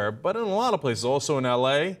everywhere, but in a lot of places. Also in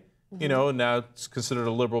L.A., you know, now it's considered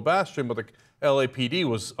a liberal bastion, but the LAPD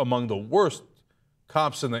was among the worst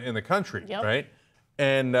cops in the country, right?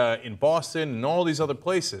 And in Boston and all these other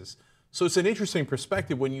places. So it's an interesting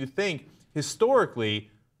perspective when you think historically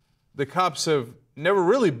the cops have never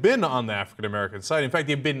really been on the African American side. In fact,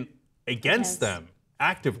 they've been against them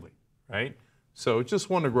actively, right? So it's just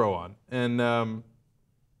one to grow on. And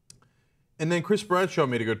then Chris Bradshaw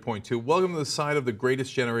made a good point too. Welcome to the side of the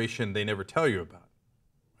greatest generation they never tell you about.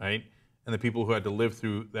 right? And the people who had to live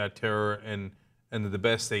through that terror and the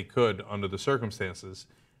best they could under the circumstances.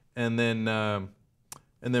 And then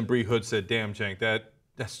Bree Hood said, "Damn, Cenk,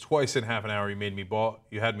 that's twice in half an hour you made me bawl.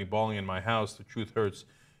 You had me bawling in my house. The truth hurts.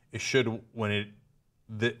 It should when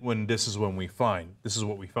this is when we find. This is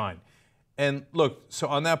what we find." And look, so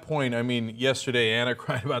on that point, I mean, yesterday Anna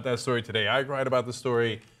cried about that story. Today I cried about the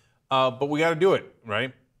story. But we got to do it,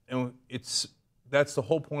 right? And that's the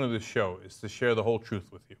whole point of this show, is to share the whole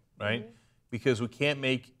truth with you, right? Mm-hmm. Because we can't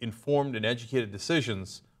make informed and educated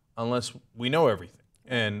decisions unless we know everything.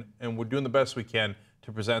 And we're doing the best we can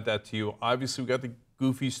to present that to you. Obviously, we got the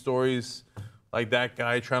goofy stories like that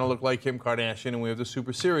guy trying to look like Kim Kardashian, and we have the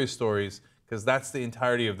super serious stories, because that's the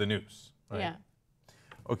entirety of the news, right? Yeah.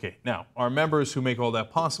 Okay, now, our members who make all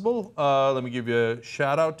that possible, let me give you a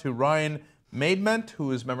shout out to Ryan Maidment,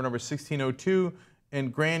 who is member number 1602,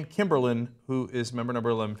 and Grant Kimberlin, who is member number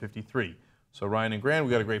 1153. So Ryan and Grant,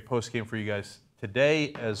 we got a great post game for you guys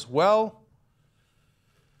today as well,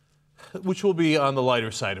 which will be on the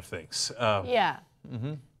lighter side of things. Yeah.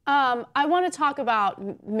 Mm-hmm. I want to talk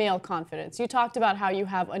about male confidence. You talked about how you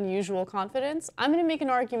have unusual confidence. I'm going to make an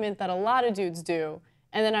argument that a lot of dudes do,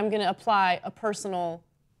 and then I'm going to apply a personal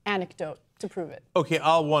anecdote to prove it. Okay,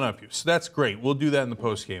 I'll one-up you. So that's great. We'll do that in the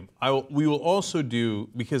postgame. We will also do,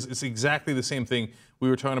 because it's exactly the same thing we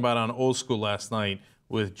were talking about on Old School last night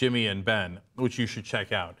with Jimmy and Ben, which you should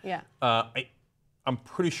check out. Yeah. I'm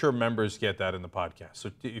pretty sure members get that in the podcast.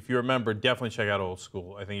 So if you're a member, definitely check out Old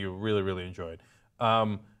School. I think you'll really, really enjoy it.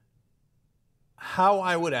 How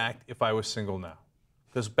I would act if I was single now.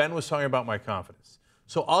 Because Ben was talking about my confidence.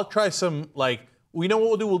 So I'll try some, we know what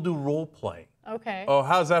we'll do. We'll do role play. Okay. Oh,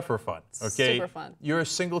 how's that for fun? Okay. Super fun. You're a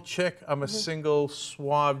single chick. I'm a single,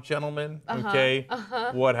 suave gentleman. Okay.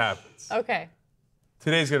 What happens? Okay.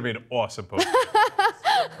 Today's going to be an awesome post.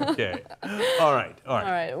 Okay. All right. All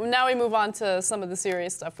right. Well, now we move on to some of the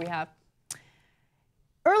serious stuff we have.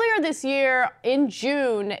 Earlier this year, in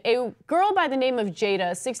June, a girl by the name of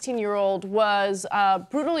Jada, a 16-year-old, was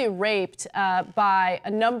brutally raped by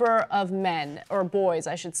a number of men, or boys,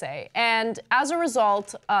 I should say. And as a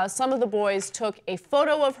result, some of the boys took a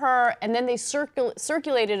photo of her, and then they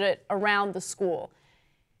circulated it around the school.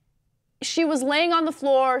 She was laying on the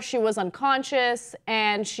floor, she was unconscious,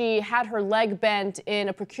 and she had her leg bent in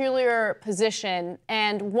a peculiar position.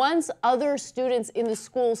 And once other students in the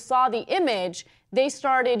school saw the image, they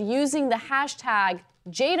started using the hashtag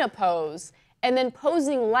JadaPose and then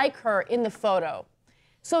posing like her in the photo.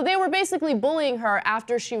 So they were basically bullying her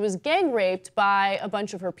after she was gang raped by a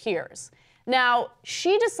bunch of her peers. Now,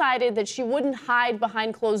 she decided that she wouldn't hide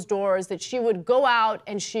behind closed doors, that she would go out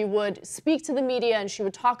and she would speak to the media and she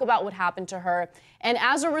would talk about what happened to her. And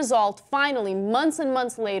as a result, finally, months and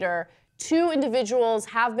months later, 2 individuals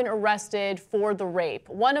have been arrested for the rape.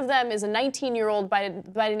 One of them is a 19-year-old by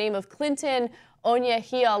the name of Clinton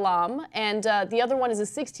Onyehialam, and the other one is a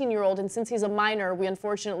 16-year-old, and since he's a minor, we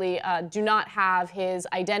unfortunately do not have his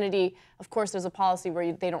identity. Of course, there's a policy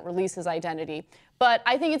where they don't release his identity. But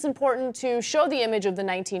I think it's important to show the image of the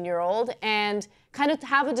 19-year-old and kind of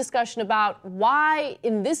have a discussion about why,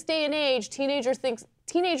 in this day and age, teenagers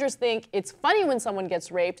think it's funny when someone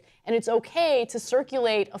gets raped, and it's okay to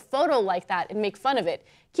circulate a photo like that and make fun of it.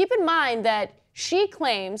 Keep in mind that she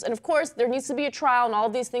claims, and of course there needs to be a trial and all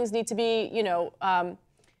of these things need to be,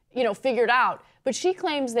 figured out, but she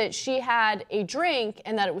claims that she had a drink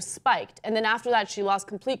and that it was spiked. And then after that, she lost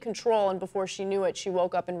complete control, and before she knew it, she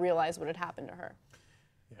woke up and realized what had happened to her.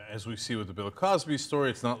 Yeah, as we see with the Bill Cosby story,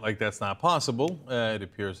 it's not like that's not possible. It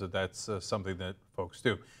appears that that's something that folks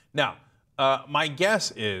do. Now, my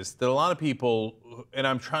guess is that a lot of people, and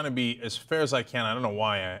I'm trying to be as fair as I can, I don't know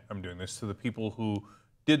why I'm doing this, to the people who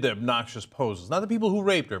did the obnoxious poses. Not the people who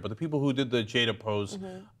raped her, but the people who did the Jada pose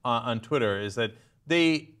on Twitter, is that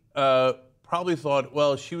they probably thought,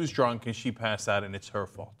 well, she was drunk and she passed out and it's her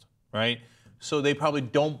fault, right? So they probably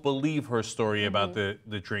don't believe her story about the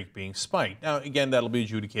drink being spiked. Now, again, that'll be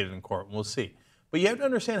adjudicated in court, and we'll see. But you have to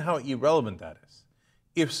understand how irrelevant that is.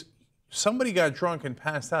 If somebody got drunk and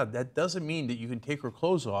passed out, that doesn't mean that you can take her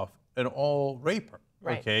clothes off and all rape her,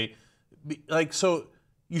 okay? So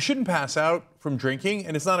you shouldn't pass out from drinking,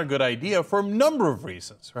 and it's not a good idea for a number of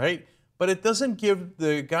reasons, right? But it doesn't give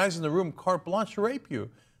the guys in the room carte blanche to rape you.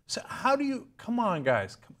 So how do you, come on,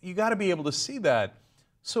 guys, you got to be able to see that.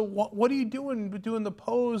 So what are you doing the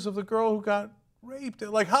pose of the girl who got raped?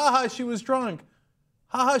 Like, haha, she was drunk.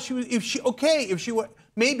 Haha, she was, if she were,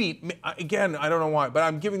 maybe, again, I don't know why, but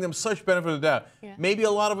I'm giving them such benefit of the doubt. Yeah. Maybe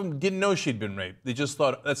a lot of them didn't know she'd been raped. They just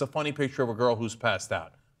thought, that's a funny picture of a girl who's passed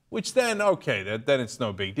out. Which then, okay, then it's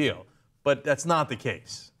no big deal. But that's not the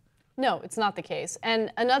case. No, it's not the case.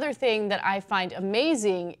 And another thing that I find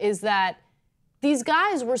amazing is that these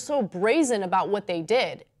guys were so brazen about what they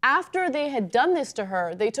did. After they had done this to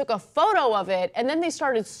her, they took a photo of it and then they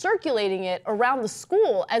started circulating it around the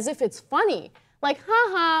school as if it's funny. Like,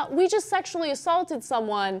 haha, we just sexually assaulted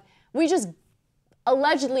someone, we just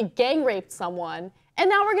allegedly gang raped someone, and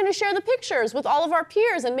now we're gonna share the pictures with all of our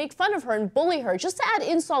peers and make fun of her and bully her, just to add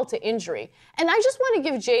insult to injury. And I just wanna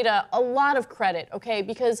give Jada a lot of credit, okay?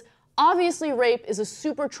 Because obviously rape is a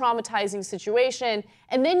super traumatizing situation,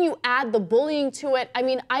 and then you add the bullying to it. I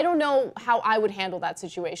mean, I don't know how I would handle that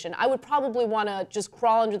situation. I would probably wanna just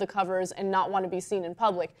crawl under the covers and not wanna be seen in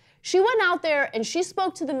public. She went out there and she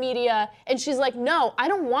spoke to the media and she's like, no, I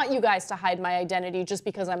don't want you guys to hide my identity just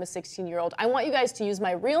because I'm a 16-year-old. I want you guys to use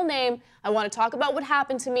my real name. I want to talk about what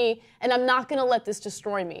happened to me, and I'm not gonna let this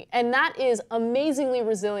destroy me. And that is amazingly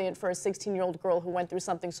resilient for a 16-year-old girl who went through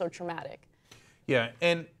something so traumatic. Yeah,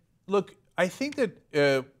 and look, I think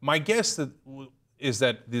that my guess is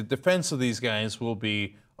that the defense of these guys will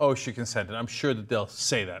be, oh, she consented. I'm sure that they'll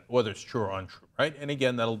say that, whether it's true or untrue, right? And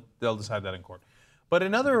again, they'll decide that in court. But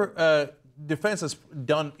another defense that's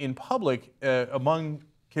done in public among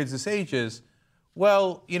kids this age is,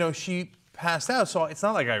 well, you know, she passed out, so it's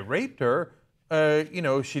not like I raped her. You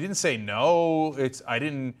know, she didn't say no. I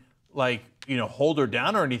didn't, like, you know, hold her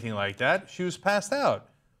down or anything like that. She was passed out.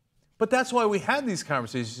 But that's why we have these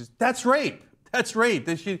conversations. That's rape. That's rape.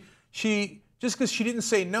 That she just because she didn't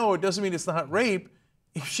say no, it doesn't mean it's not rape.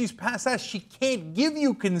 If she's passed out, she can't give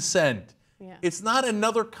you consent. Yeah. It's not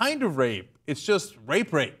another kind of rape. It's just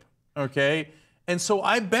rape, okay? And so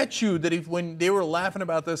I bet you that when they were laughing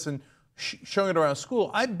about this and showing it around school,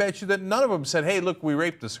 I bet you that none of them said, hey, look, we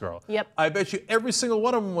raped this girl. Yep. I bet you every single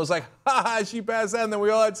one of them was like, ha ha, she passed out, and then we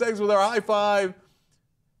all had sex with her, high five.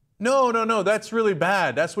 No, that's really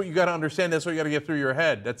bad. That's what you got to understand. That's what you got to get through your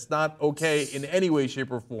head. That's not okay in any way,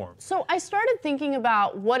 shape, or form. So I started thinking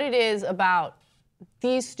about what it is about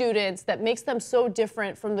these students that makes them so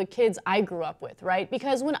different from the kids I grew up with, right?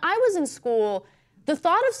 Because when I was in school, the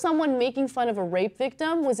thought of someone making fun of a rape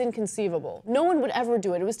victim was inconceivable. No one would ever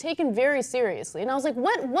do it. It was taken very seriously. And I was like,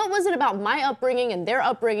 what was it about my upbringing and their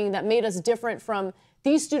upbringing that made us different from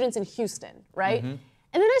these students in Houston, right? Mm-hmm.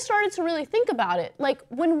 And then I started to really think about it. Like,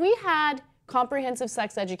 when we had comprehensive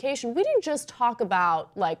sex education, we didn't just talk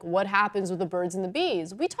about, like, what happens with the birds and the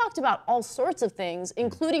bees. We talked about all sorts of things,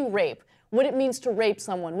 including rape, what it means to rape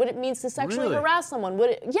someone, what it means to sexually harass someone.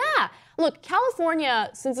 Yeah. Look, California,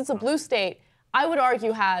 since it's a blue state, I would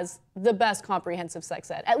argue has the best comprehensive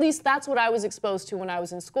sex ed. At least that's what I was exposed to when I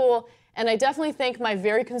was in school. And I definitely thank my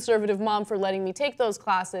very conservative mom for letting me take those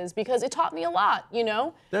classes because it taught me a lot, you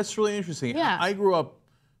know? That's really interesting. Yeah. I grew up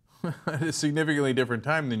at a significantly different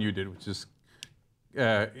time than you did, which is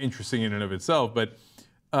interesting in and of itself. But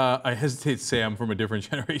I hesitate to say I'm from a different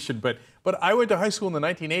generation. But I went to high school in the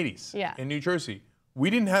 1980s in New Jersey. We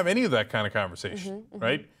didn't have any of that kind of conversation,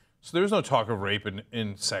 right? So there was no talk of rape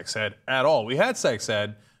in sex ed at all. We had sex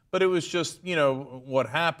ed, but it was just, you know, what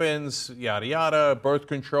happens, yada, yada, birth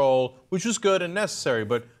control, which was good and necessary.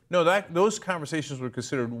 But no, those conversations were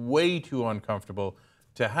considered way too uncomfortable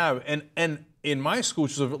to have. And in my school,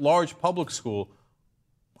 which was a large public school,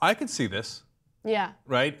 I could see this. Yeah.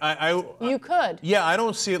 Right? You could. Yeah, I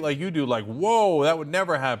don't see it like you do, like, whoa, that would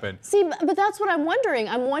never happen. See, but that's what I'm wondering.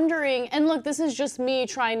 I'm wondering, and look, this is just me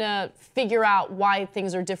trying to figure out why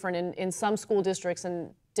things are different in some school districts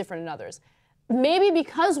and different in others. Maybe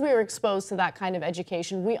because we were exposed to that kind of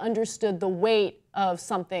education, we understood the weight of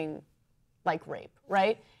something like rape,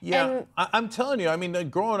 right? Yeah, and I'm telling you, I mean,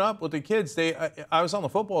 growing up with the kids, I was on the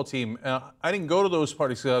football team. I didn't go to those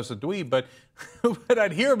parties because I was a dweeb, but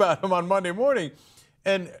I'd hear about them on Monday morning,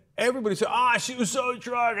 and everybody said, she was so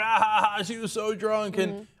drunk, she was so drunk,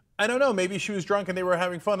 and I don't know, maybe she was drunk and they were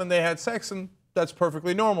having fun and they had sex, and that's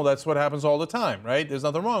perfectly normal. That's what happens all the time, right? There's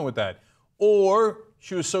nothing wrong with that. Or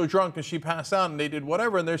she was so drunk and she passed out and they did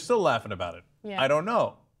whatever and they're still laughing about it. Yeah. I don't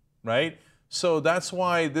know, right? So that's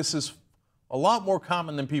why this is a lot more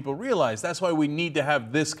common than people realize. That's why we need to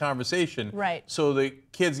have this conversation. Right. So the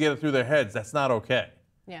kids get it through their heads. That's not okay.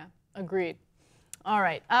 Yeah, agreed. All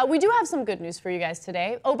right. We do have some good news for you guys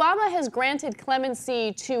today. Obama has granted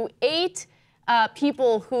clemency to 8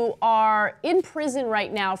 people who are in prison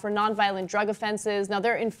right now for nonviolent drug offenses. Now,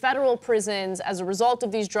 they're in federal prisons as a result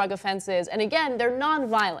of these drug offenses. And again, they're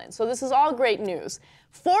nonviolent. So this is all great news.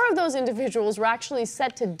 4 of those individuals were actually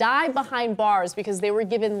set to die behind bars because they were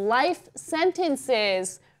given life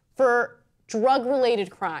sentences for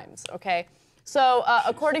drug-related crimes, okay? So,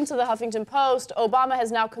 according to the Huffington Post, Obama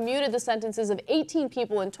has now commuted the sentences of 18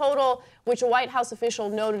 people in total, which a White House official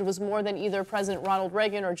noted was more than either President Ronald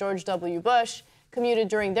Reagan or George W. Bush commuted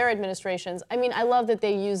during their administrations. I mean, I love that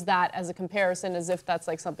they use that as a comparison as if that's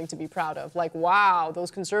like something to be proud of. Like, wow,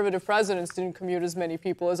 those conservative presidents didn't commute as many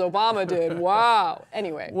people as Obama did. Wow.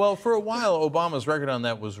 Anyway. Well, for a while, Obama's record on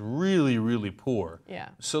that was really, really poor. Yeah.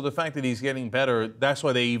 So the fact that he's getting better, that's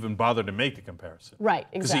why they even bothered to make the comparison. Right,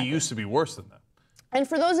 exactly. Because he used to be worse than that. And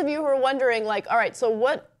for those of you who are wondering, like, all right, so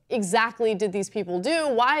what exactly did these people do?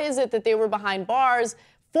 Why is it that they were behind bars,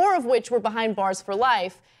 4 of which were behind bars for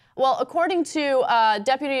life? Well, according to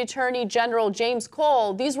Deputy Attorney General James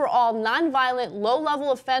Cole, these were all nonviolent,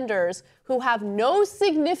 low-level offenders who have no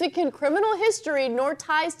significant criminal history nor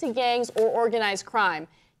ties to gangs or organized crime.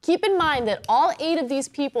 Keep in mind that all 8 of these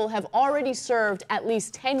people have already served at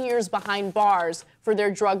least 10 years behind bars for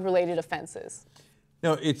their drug-related offenses.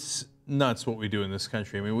 No, it's nuts what we do in this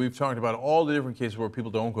country. I mean, we've talked about all the different cases where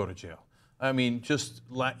people don't go to jail. I mean, just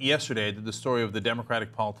yesterday I did the story of the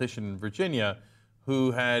Democratic politician in Virginia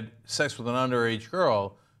who had sex with an underage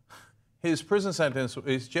girl. His prison sentence,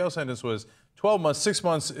 his jail sentence was 12 months. 6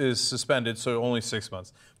 months is suspended, so only 6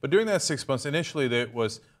 months. But during that 6 months, initially there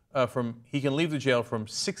was he can leave the jail from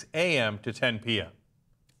 6 a.m. to 10 p.m.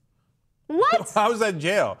 What? How is that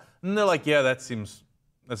jail? And they're like, yeah, that's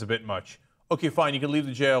a bit much. Okay, fine, you can leave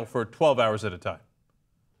the jail for 12 hours at a time.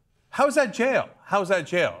 How is that jail? How is that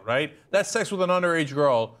jail, right? That's sex with an underage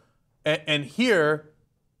girl. And here,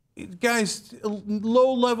 guys,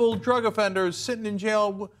 low-level drug offenders sitting in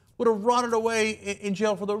jail would have rotted away in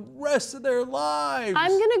jail for the rest of their lives.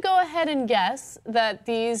 I'm going to go ahead and guess that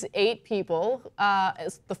these 8 people,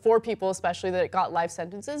 the 4 people especially that got life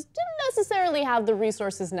sentences, didn't necessarily have the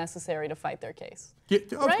resources necessary to fight their case.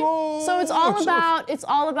 Right? So it's all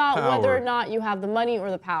about power. Whether or not you have the money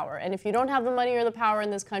or the power. And if you don't have the money or the power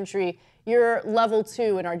in this country, you're level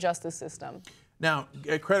 2 in our justice system. Now,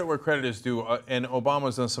 credit where credit is due, and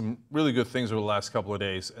Obama's done some really good things over the last couple of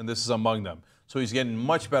days, and this is among them. So he's getting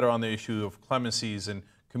much better on the issue of clemencies and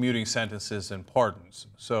commuting sentences and pardons.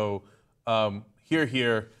 So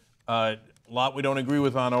here, a lot we don't agree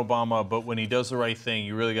with on Obama, but when he does the right thing,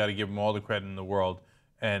 you really got to give him all the credit in the world.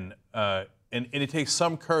 And it takes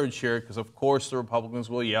some courage here, because of course the Republicans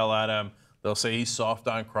will yell at him. They'll say he's soft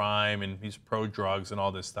on crime and he's pro-drugs and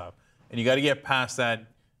all this stuff. And you got to get past that.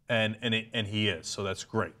 And he is, so that's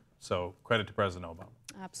great. So credit to President Obama.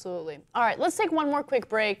 Absolutely. All right, let's take one more quick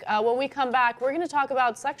break. When we come back, we're going to talk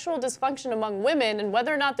about sexual dysfunction among women and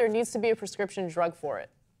whether or not there needs to be a prescription drug for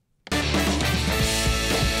it.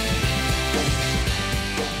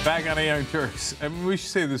 Back on the Young Turks. I mean, we should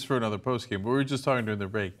save this for another postgame, but we were just talking during the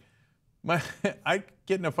break. I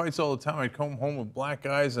get into fights all the time. I'd come home with black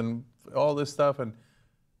guys and all this stuff. And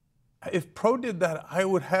if Pro did that, I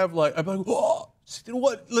would have I'd be like, whoa.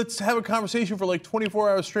 What? Let's have a conversation for like 24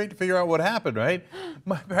 hours straight to figure out what happened, right?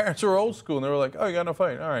 My parents were old school, and they were like, oh, you got no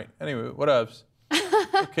fight. All right. Anyway, what else?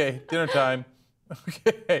 Okay, dinner time.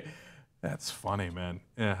 Okay. That's funny, man,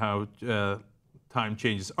 how time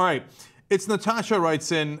changes. All right. It's Natasha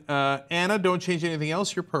writes in, Anna, don't change anything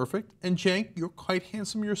else. You're perfect. And Cenk, you're quite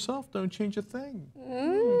handsome yourself. Don't change a thing.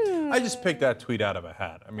 I just picked that tweet out of a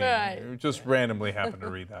hat. I mean, it just randomly happened to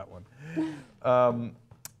read that one.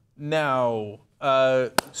 Now,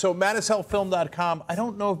 so MatisHealthFilm.com, I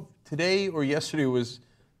don't know if today or yesterday was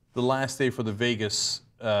the last day for the Vegas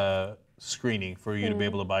screening for you to be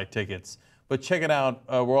able to buy tickets. But check it out.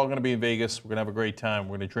 We're all going to be in Vegas. We're going to have a great time.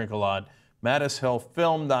 We're going to drink a lot.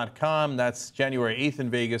 MatisHealthFilm.com. That's January 8th in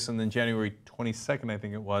Vegas, and then January 22nd, I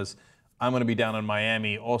think it was. I'm going to be down in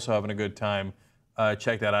Miami, also having a good time.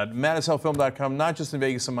 Check that out. MatisHealthFilm.com, not just in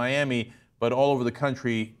Vegas and Miami, but all over the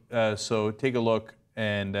country. So take a look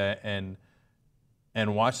and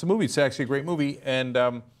watch the movie. It's actually a great movie. And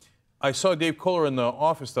I saw Dave Kohler in the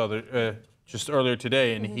office just earlier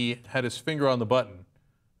today, and he had his finger on the button,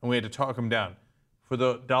 and we had to talk him down. For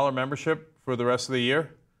the $1 membership for the rest of the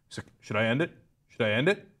year, he's like, should I end it? Should I end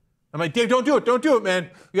it? I'm like, Dave, don't do it. Don't do it, man.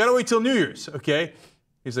 You got to wait till New Year's, okay?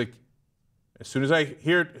 He's like, as soon as I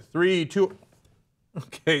hear 3, 2.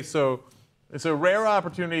 Okay, so it's a rare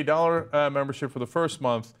opportunity, $1 membership for the first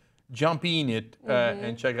month. Jump in it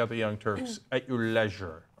and check out the Young Turks at your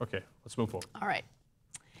leisure. Okay, let's move forward. All right.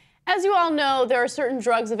 As you all know, there are certain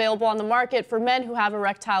drugs available on the market for men who have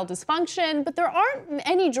erectile dysfunction, but there aren't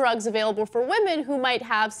any drugs available for women who might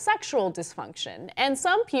have sexual dysfunction. And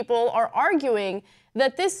some people are arguing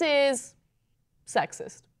that this is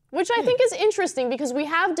sexist, which I think is interesting because we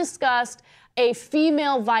have discussed a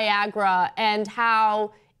female Viagra and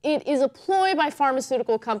how it is a ploy by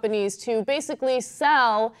pharmaceutical companies to basically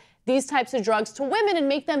sell these types of drugs to women and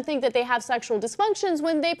make them think that they have sexual dysfunctions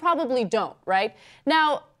when they probably don't, right?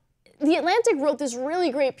 Now, The Atlantic wrote this really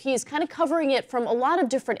great piece kind of covering it from a lot of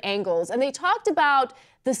different angles, and they talked about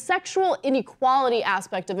the sexual inequality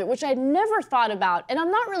aspect of it, which I'd never thought about, and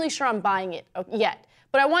I'm not really sure I'm buying it yet,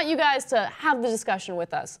 but I want you guys to have the discussion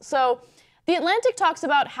with us. So The Atlantic talks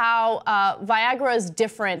about how Viagra is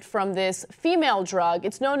different from this female drug.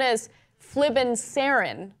 It's known as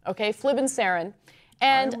flibanserin, okay, flibanserin.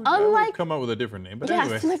 And unlike, come up with a different name, but yeah,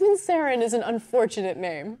 anyway. flibanserin is an unfortunate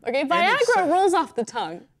name. Okay, Viagra rolls off the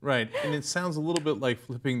tongue. Right, and it sounds a little bit like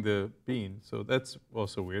flipping the bean, so that's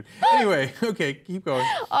also weird. Anyway, okay, keep going.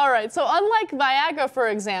 All right, so unlike Viagra, for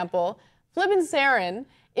example, flibanserin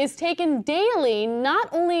is taken daily not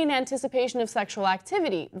only in anticipation of sexual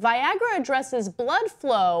activity. Viagra addresses blood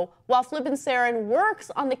flow, while flibanserin works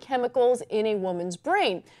on the chemicals in a woman's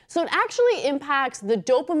brain. So it actually impacts the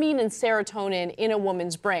dopamine and serotonin in a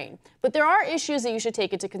woman's brain. But there are issues that you should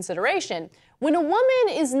take into consideration. When a woman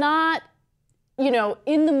is not, you know,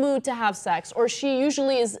 in the mood to have sex, or she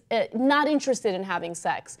usually is not interested in having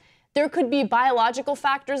sex, there could be biological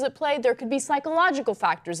factors at play, there could be psychological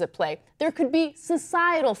factors at play, there could be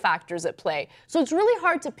societal factors at play. So it's really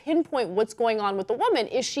hard to pinpoint what's going on with the woman.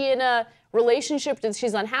 Is she in a relationship that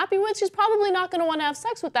she's unhappy with? She's probably not gonna wanna have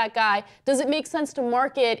sex with that guy. Does it make sense to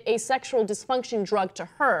market a sexual dysfunction drug to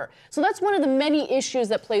her? So that's one of the many issues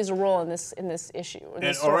that plays a role in this issue.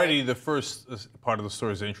 And already the first part of the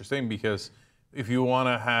story is interesting because if you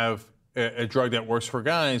wanna have a drug that works for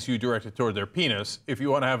guys, you direct it toward their penis. If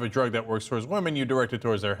you want to have a drug that works towards women, you direct it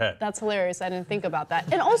towards their head. That's hilarious. I didn't think about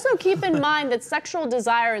that. And also keep in mind that sexual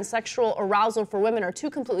desire and sexual arousal for women are two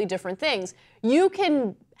completely different things. You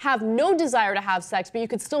can have no desire to have sex, but you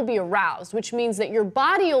could still be aroused, which means that your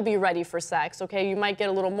body will be ready for sex, okay? You might get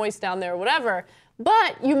a little moist down there or whatever,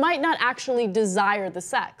 but you might not actually desire the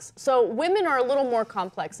sex. So women are a little more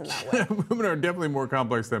complex in that way. Women are definitely more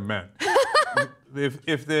complex than men.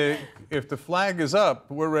 If the flag is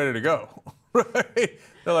up, we're ready to go, right?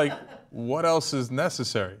 They're like, what else is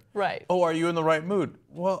necessary? Right. Oh, are you in the right mood?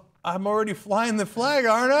 Well, I'm already flying the flag,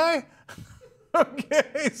 aren't I?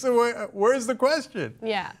 Okay, so where's the question?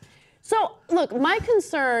 Yeah. So, look, my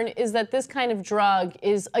concern is that this kind of drug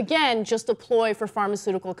is, again, just a ploy for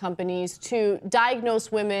pharmaceutical companies to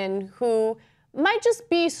diagnose women who might just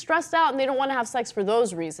be stressed out and they don't want to have sex for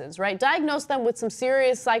those reasons, right? Diagnose them with some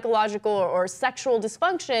serious psychological or sexual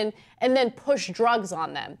dysfunction and then push drugs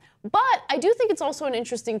on them. But I do think it's also an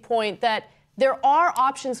interesting point that there are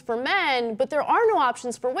options for men, but there are no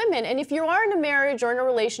options for women. And if you are in a marriage or in a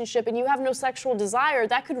relationship and you have no sexual desire,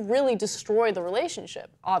 that could really destroy the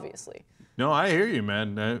relationship, obviously. No, I hear you,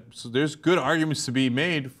 man. So there's good arguments to be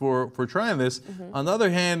made for trying this. On the other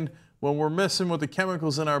hand, when we're messing with the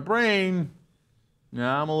chemicals in our brain,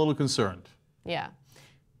 yeah, I'm a little concerned. Yeah.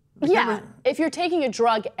 Yeah, if you're taking a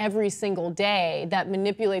drug every single day that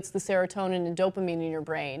manipulates the serotonin and dopamine in your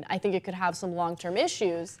brain, I think it could have some long-term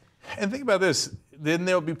issues. And think about this, then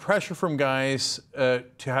there'll be pressure from guys to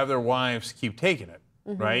have their wives keep taking it,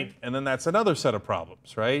 right? And then that's another set of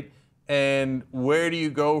problems, right? And where do you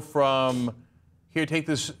go from, here, take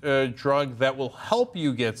this drug that will help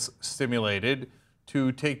you get stimulated,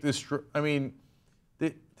 to take this, I mean,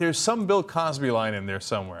 there's some Bill Cosby line in there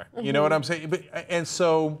somewhere. You know what I'm saying? And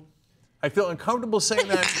so I feel uncomfortable saying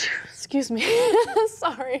that. Excuse me.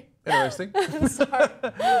 Sorry. Interesting. Sorry.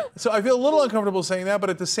 So I feel a little uncomfortable saying that, but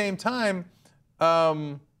at the same time,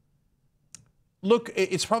 look,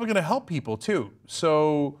 it's probably going to help people too.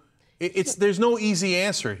 So there's no easy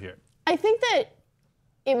answer here. I think that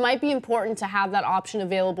it might be important to have that option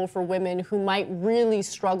available for women who might really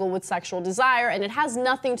struggle with sexual desire, and it has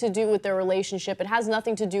nothing to do with their relationship. It has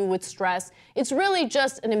nothing to do with stress. It's really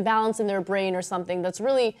just an imbalance in their brain or something that's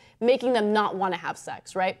really making them not want to have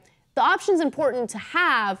sex, right? The option's important to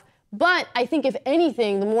have, but I think if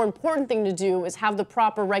anything, the more important thing to do is have the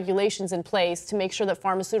proper regulations in place to make sure that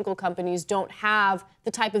pharmaceutical companies don't have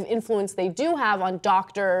the type of influence they do have on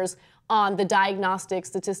doctors, on the diagnostic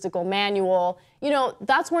statistical manual. You know,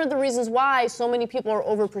 that's one of the reasons why so many people are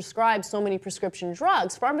overprescribed so many prescription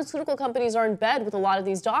drugs. Pharmaceutical companies are in bed with a lot of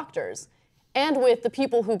these doctors and with the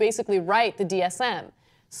people who basically write the DSM.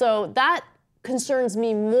 So that concerns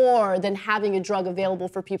me more than having a drug available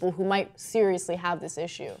for people who might seriously have this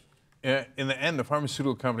issue. In the end, the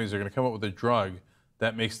pharmaceutical companies are going to come up with a drug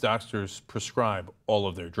that makes doctors prescribe all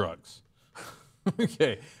of their drugs.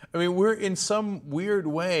 Okay. I mean, we're in some weird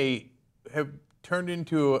way have turned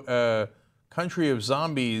into a country of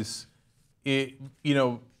zombies, you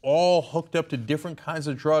know, all hooked up to different kinds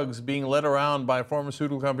of drugs being led around by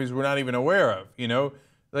pharmaceutical companies we're not even aware of, you know.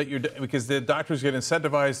 because the doctors get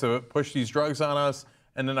incentivized to push these drugs on us,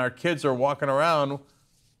 and then our kids are walking around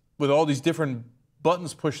with all these different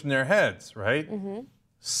buttons pushed in their heads, right? Mm-hmm.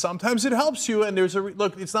 Sometimes it helps you, and there's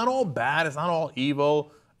look, it's not all bad, it's not all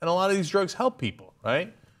evil, and a lot of these drugs help people,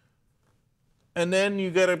 right? And then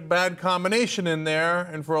you get a bad combination in there,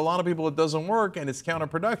 and for a lot of people it doesn't work, and it's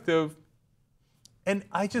counterproductive. And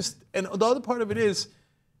the other part of it is,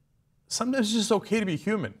 sometimes it's just okay to be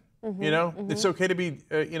human. Mm-hmm, you know, it's okay to be,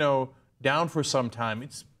 down for some time.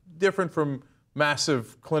 It's different from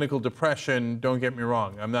massive clinical depression. Don't get me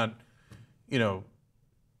wrong. I'm not,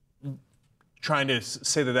 trying to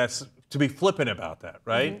say that that's to be flippant about that,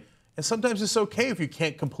 right? Mm-hmm. And sometimes it's okay if you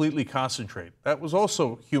can't completely concentrate. That was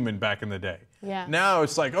also human back in the day. Yeah. Now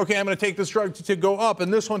it's like, okay, I'm going to take this drug to go up,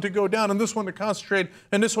 and this one to go down, and this one to concentrate,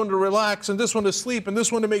 and this one to relax, and this one to sleep, and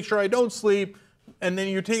this one to make sure I don't sleep. And then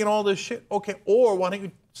you're taking all this shit. Okay, or why don't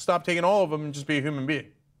you stop taking all of them and just be a human being?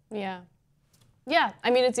 Yeah. Yeah, I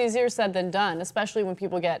mean, it's easier said than done, especially when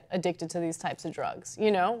people get addicted to these types of drugs,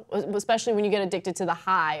 especially when you get addicted to the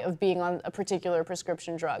high of being on a particular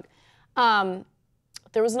prescription drug.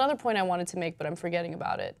 There was another point I wanted to make, but I'm forgetting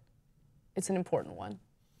about it. It's an important one.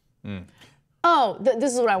 Oh,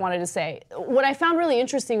 this is what I wanted to say. What I found really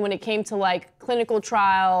interesting when it came to like clinical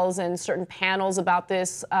trials and certain panels about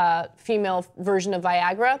this female version of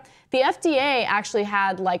Viagra, the FDA actually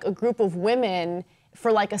had like a group of women for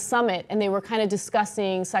like a summit, and they were kind of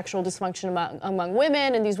discussing sexual dysfunction among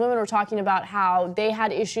women, and these women were talking about how they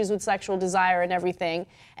had issues with sexual desire and everything,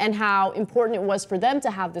 and how important it was for them to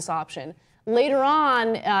have this option. Later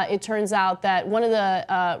on, it turns out that one of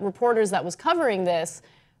the reporters that was covering this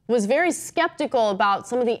was very skeptical about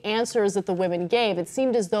some of the answers that the women gave. It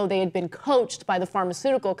seemed as though they had been coached by the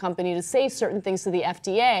pharmaceutical company to say certain things to the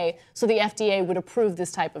FDA so the FDA would approve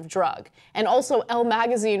this type of drug. And also, Elle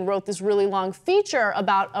magazine wrote this really long feature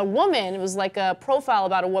about a woman. It was like a profile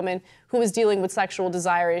about a woman who was dealing with sexual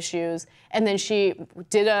desire issues. And then she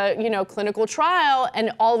did a clinical trial,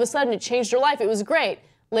 and all of a sudden it changed her life. It was great.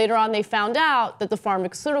 Later on, they found out that the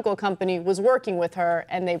pharmaceutical company was working with her,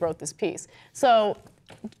 and they wrote this piece. So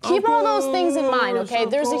keep all those things in mind, okay?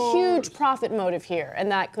 There's a huge profit motive here,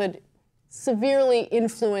 and that could severely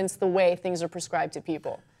influence the way things are prescribed to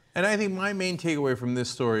people. And I think my main takeaway from this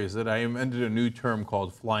story is that I invented a new term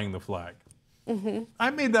called flying the flag. Mm-hmm.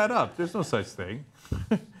 I made that up. There's no such thing,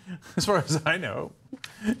 as far as I know.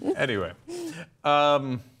 Anyway.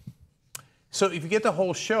 So if you get the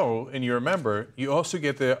whole show and you remember, you also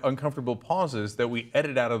get the uncomfortable pauses that we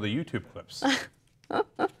edit out of the YouTube clips.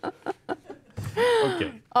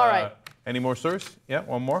 Okay. All right. Any more stories? Yeah,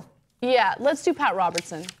 one more? Yeah, let's do Pat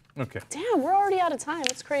Robertson. Okay. Damn, we're already out of time.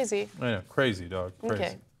 It's crazy. I know, crazy, dog. Crazy.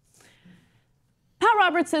 Okay. Pat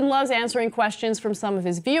Robertson loves answering questions from some of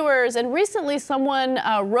his viewers, and recently someone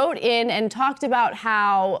wrote in and talked about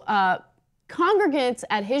how congregants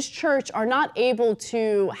at his church are not able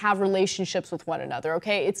to have relationships with one another,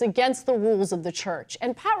 okay? It's against the rules of the church.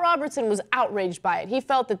 And Pat Robertson was outraged by it. He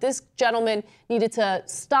felt that this gentleman needed to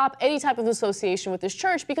stop any type of association with his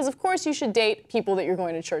church because, of course, you should date people that you're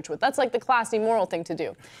going to church with. That's like the classy, moral thing to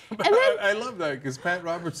do. And then, I love that because Pat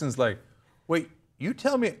Robertson's like, wait, you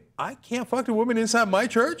tell me I can't fuck a woman inside my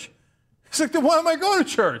church? He's like, then why am I going to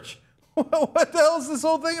church? What the hell is this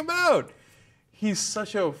whole thing about? He's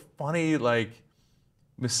such a funny,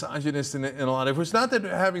 misogynist in a lot of... It's not that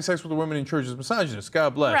having sex with a woman in church is misogynist,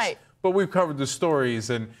 God bless. Right. But we've covered the stories.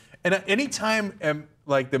 And anytime,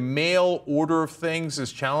 the male order of things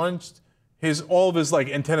is challenged, all of his,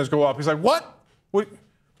 antennas go up. He's like, what?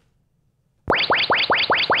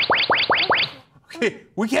 Okay,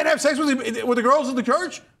 we can't have sex with the girls in the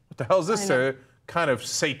church? What the hell is this kind of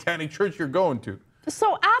satanic church you're going to?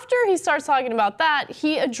 So after he starts talking about that,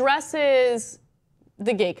 he addresses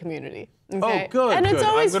the gay community. Okay? Oh, good. And it's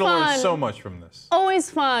always I'm going to learn so much from this. Always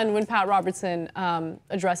fun when Pat Robertson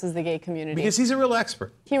addresses the gay community. Because he's a real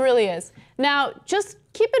expert. He really is. Now, just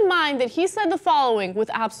keep in mind that he said the following with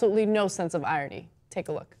absolutely no sense of irony. Take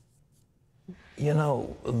a look. You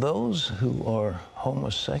know, those who are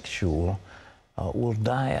homosexual will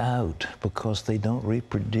die out because they don't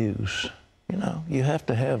reproduce. You know, you have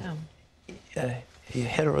to have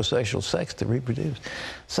heterosexual sex to reproduce.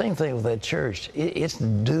 Same thing with that church. It's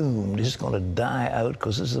doomed. It's going to die out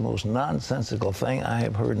because this is the most nonsensical thing I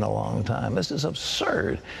have heard in a long time. This is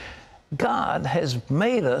absurd. God has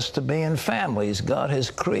made us to be in families. God has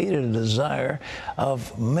created a desire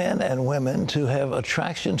of men and women to have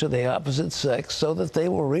attraction to the opposite sex so that they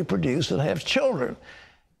will reproduce and have children.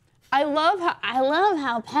 I love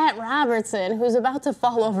how Pat Robertson, who's about to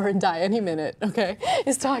fall over and die any minute, okay,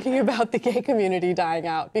 is talking about the gay community dying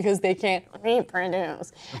out because they can't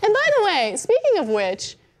reproduce. And by the way, speaking of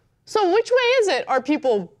which, so which way is it? Are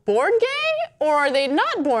people born gay or are they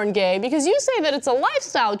not born gay? Because you say that it's a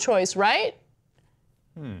lifestyle choice, right?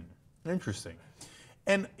 Interesting.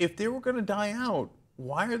 And if they were going to die out,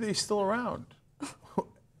 why are they still around?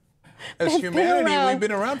 As humanity, we've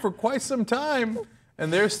been around for quite some time,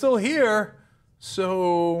 and they're still here.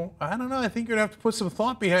 So, I don't know. I think you're going to have to put some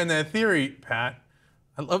thought behind that theory, Pat.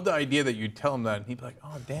 I love the idea that you'd tell him that, and he'd be like,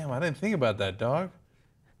 oh, damn, I didn't think about that, dog.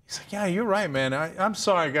 He's like, yeah, you're right, man. I'm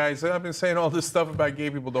sorry, guys. I've been saying all this stuff about gay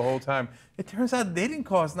people the whole time. It turns out they didn't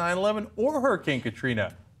cause 9/11 or Hurricane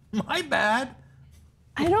Katrina. My bad.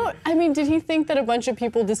 I mean, did he think that a bunch of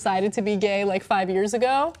people decided to be gay like 5 years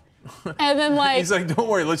ago? And then like... He's like, don't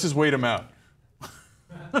worry, let's just wait him out.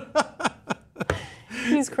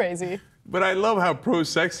 He's crazy. But I love how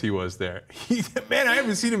pro-sex he was there. Man, I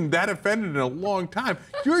haven't seen him that offended in a long time.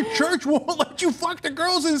 Your church won't let you fuck the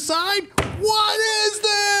girls inside? What is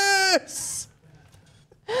this?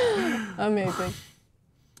 Amazing.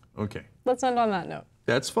 Okay. Let's end on that note.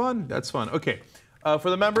 That's fun. That's fun. Okay.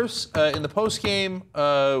 For the members, in the post-game,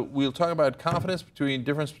 we'll talk about difference between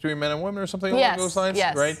men and women or something along those lines,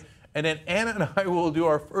 right? And then Anna and I will do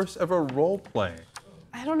our first ever role play.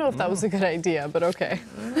 I don't know if that was a good idea, but okay.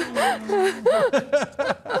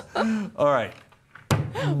 All right.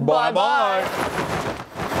 Bye-bye.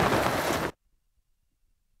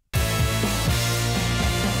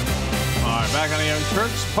 All right, back on the Young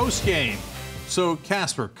Turks, post-game. So,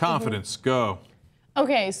 Casper, confidence, go.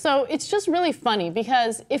 Okay, so it's just really funny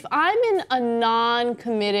because if I'm in a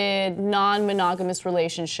non-committed, non-monogamous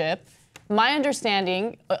relationship, my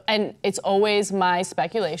understanding, and it's always my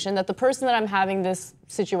speculation, that the person that I'm having this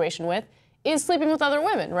situation with is sleeping with other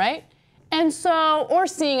women, right? And so, or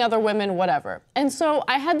seeing other women, whatever. And so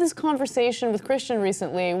I had this conversation with Christian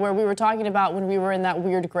recently where we were talking about when we were in that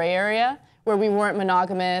weird gray area where we weren't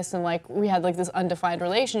monogamous and like we had like this undefined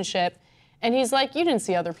relationship. And he's like, you didn't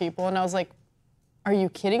see other people. And I was like, are you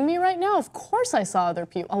kidding me right now? Of course I saw other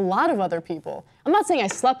people, a lot of other people. I'm not saying I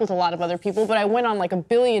slept with a lot of other people, but I went on like a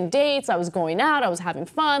billion dates, I was going out, I was having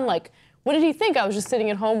fun. Like, what did he think? I was just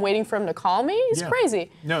sitting at home waiting for him to call me? He's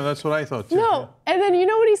crazy. No, that's what I thought too. No, and then you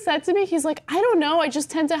know what he said to me? He's like, I don't know, I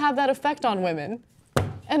just tend to have that effect on women.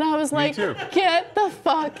 And I was like, get the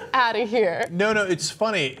fuck out of here. No, it's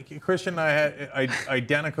funny. Christian and I had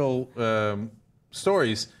identical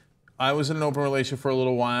stories. I was in an open relationship for a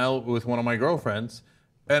little while with one of my girlfriends,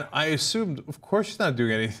 and I assumed, of course she's not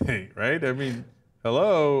doing anything, right? I mean,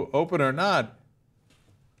 hello, open or not,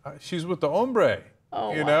 she's with the hombre,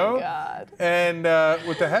 you know? God. And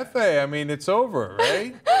with the jefe, I mean, it's over,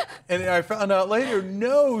 right? And I found out later,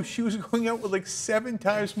 no, she was going out with like 7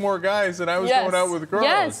 times more guys than I was going out with girls.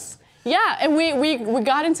 Yes, yeah, and we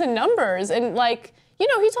got into numbers, and like, you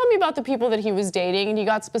know, he told me about the people that he was dating, and he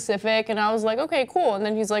got specific, and I was like, okay, cool. And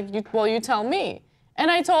then he's like, well, you tell me. And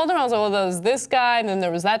I told him, I was like, well, there was this guy, and then there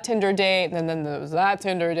was that Tinder date, and then there was that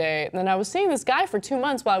Tinder date. And then I was seeing this guy for 2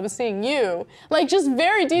 months while I was seeing you. Like, just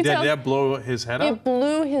very detailed. Did that blow his head up? It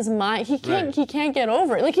blew his mind. He can't get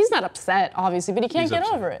over it. Like, he's not upset, obviously, but he can't get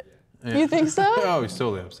over it. Yeah. You think so? Oh, he's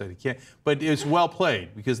totally upset. He can't. But it's well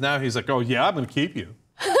played, because now he's like, oh, yeah, I'm going to keep you.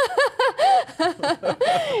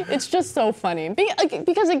 It's just so funny.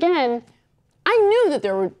 Because again, I knew that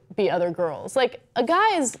there would be other girls. Like, a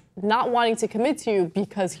guy is not wanting to commit to you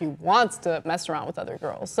because he wants to mess around with other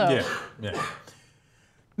girls. So. Yeah.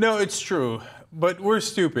 No, it's true. But we're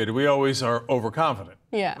stupid. We always are overconfident.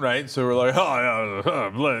 Yeah. Right? So we're like,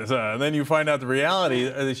 and then you find out the reality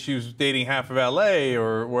that she was dating half of LA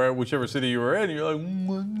or whichever city you were in, and you're like,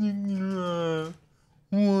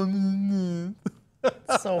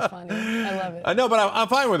 It's so funny. I love it. I know, but I'm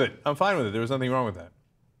fine with it. I'm fine with it. There was nothing wrong with that.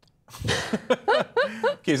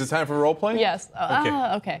 Okay, is it time for role playing? Yes.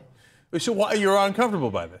 Okay. So why you're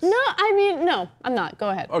uncomfortable by this? No, I mean, no, I'm not. Go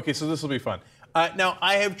ahead. Okay, so this will be fun. Now,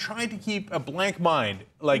 I have tried to keep a blank mind.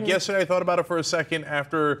 Like yesterday, I thought about it for a second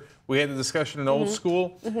after we had the discussion in old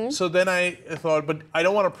school. So then I thought, but I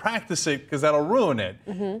don't want to practice it because that'll ruin it.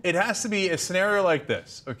 It has to be a scenario like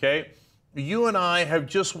this, okay? You and I have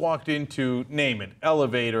just walked into, name it,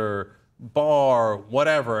 elevator, bar,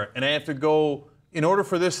 whatever, and I have to go, in order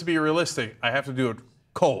for this to be realistic, I have to do it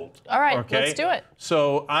cold. All right, okay? Let's do it.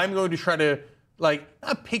 So I'm going to try to, like,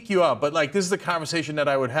 not pick you up, but like this is the conversation that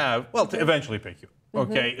I would have, well, to eventually pick you,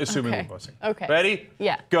 okay? Assuming we're buzzing. Okay. Ready?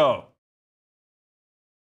 Yeah. Go.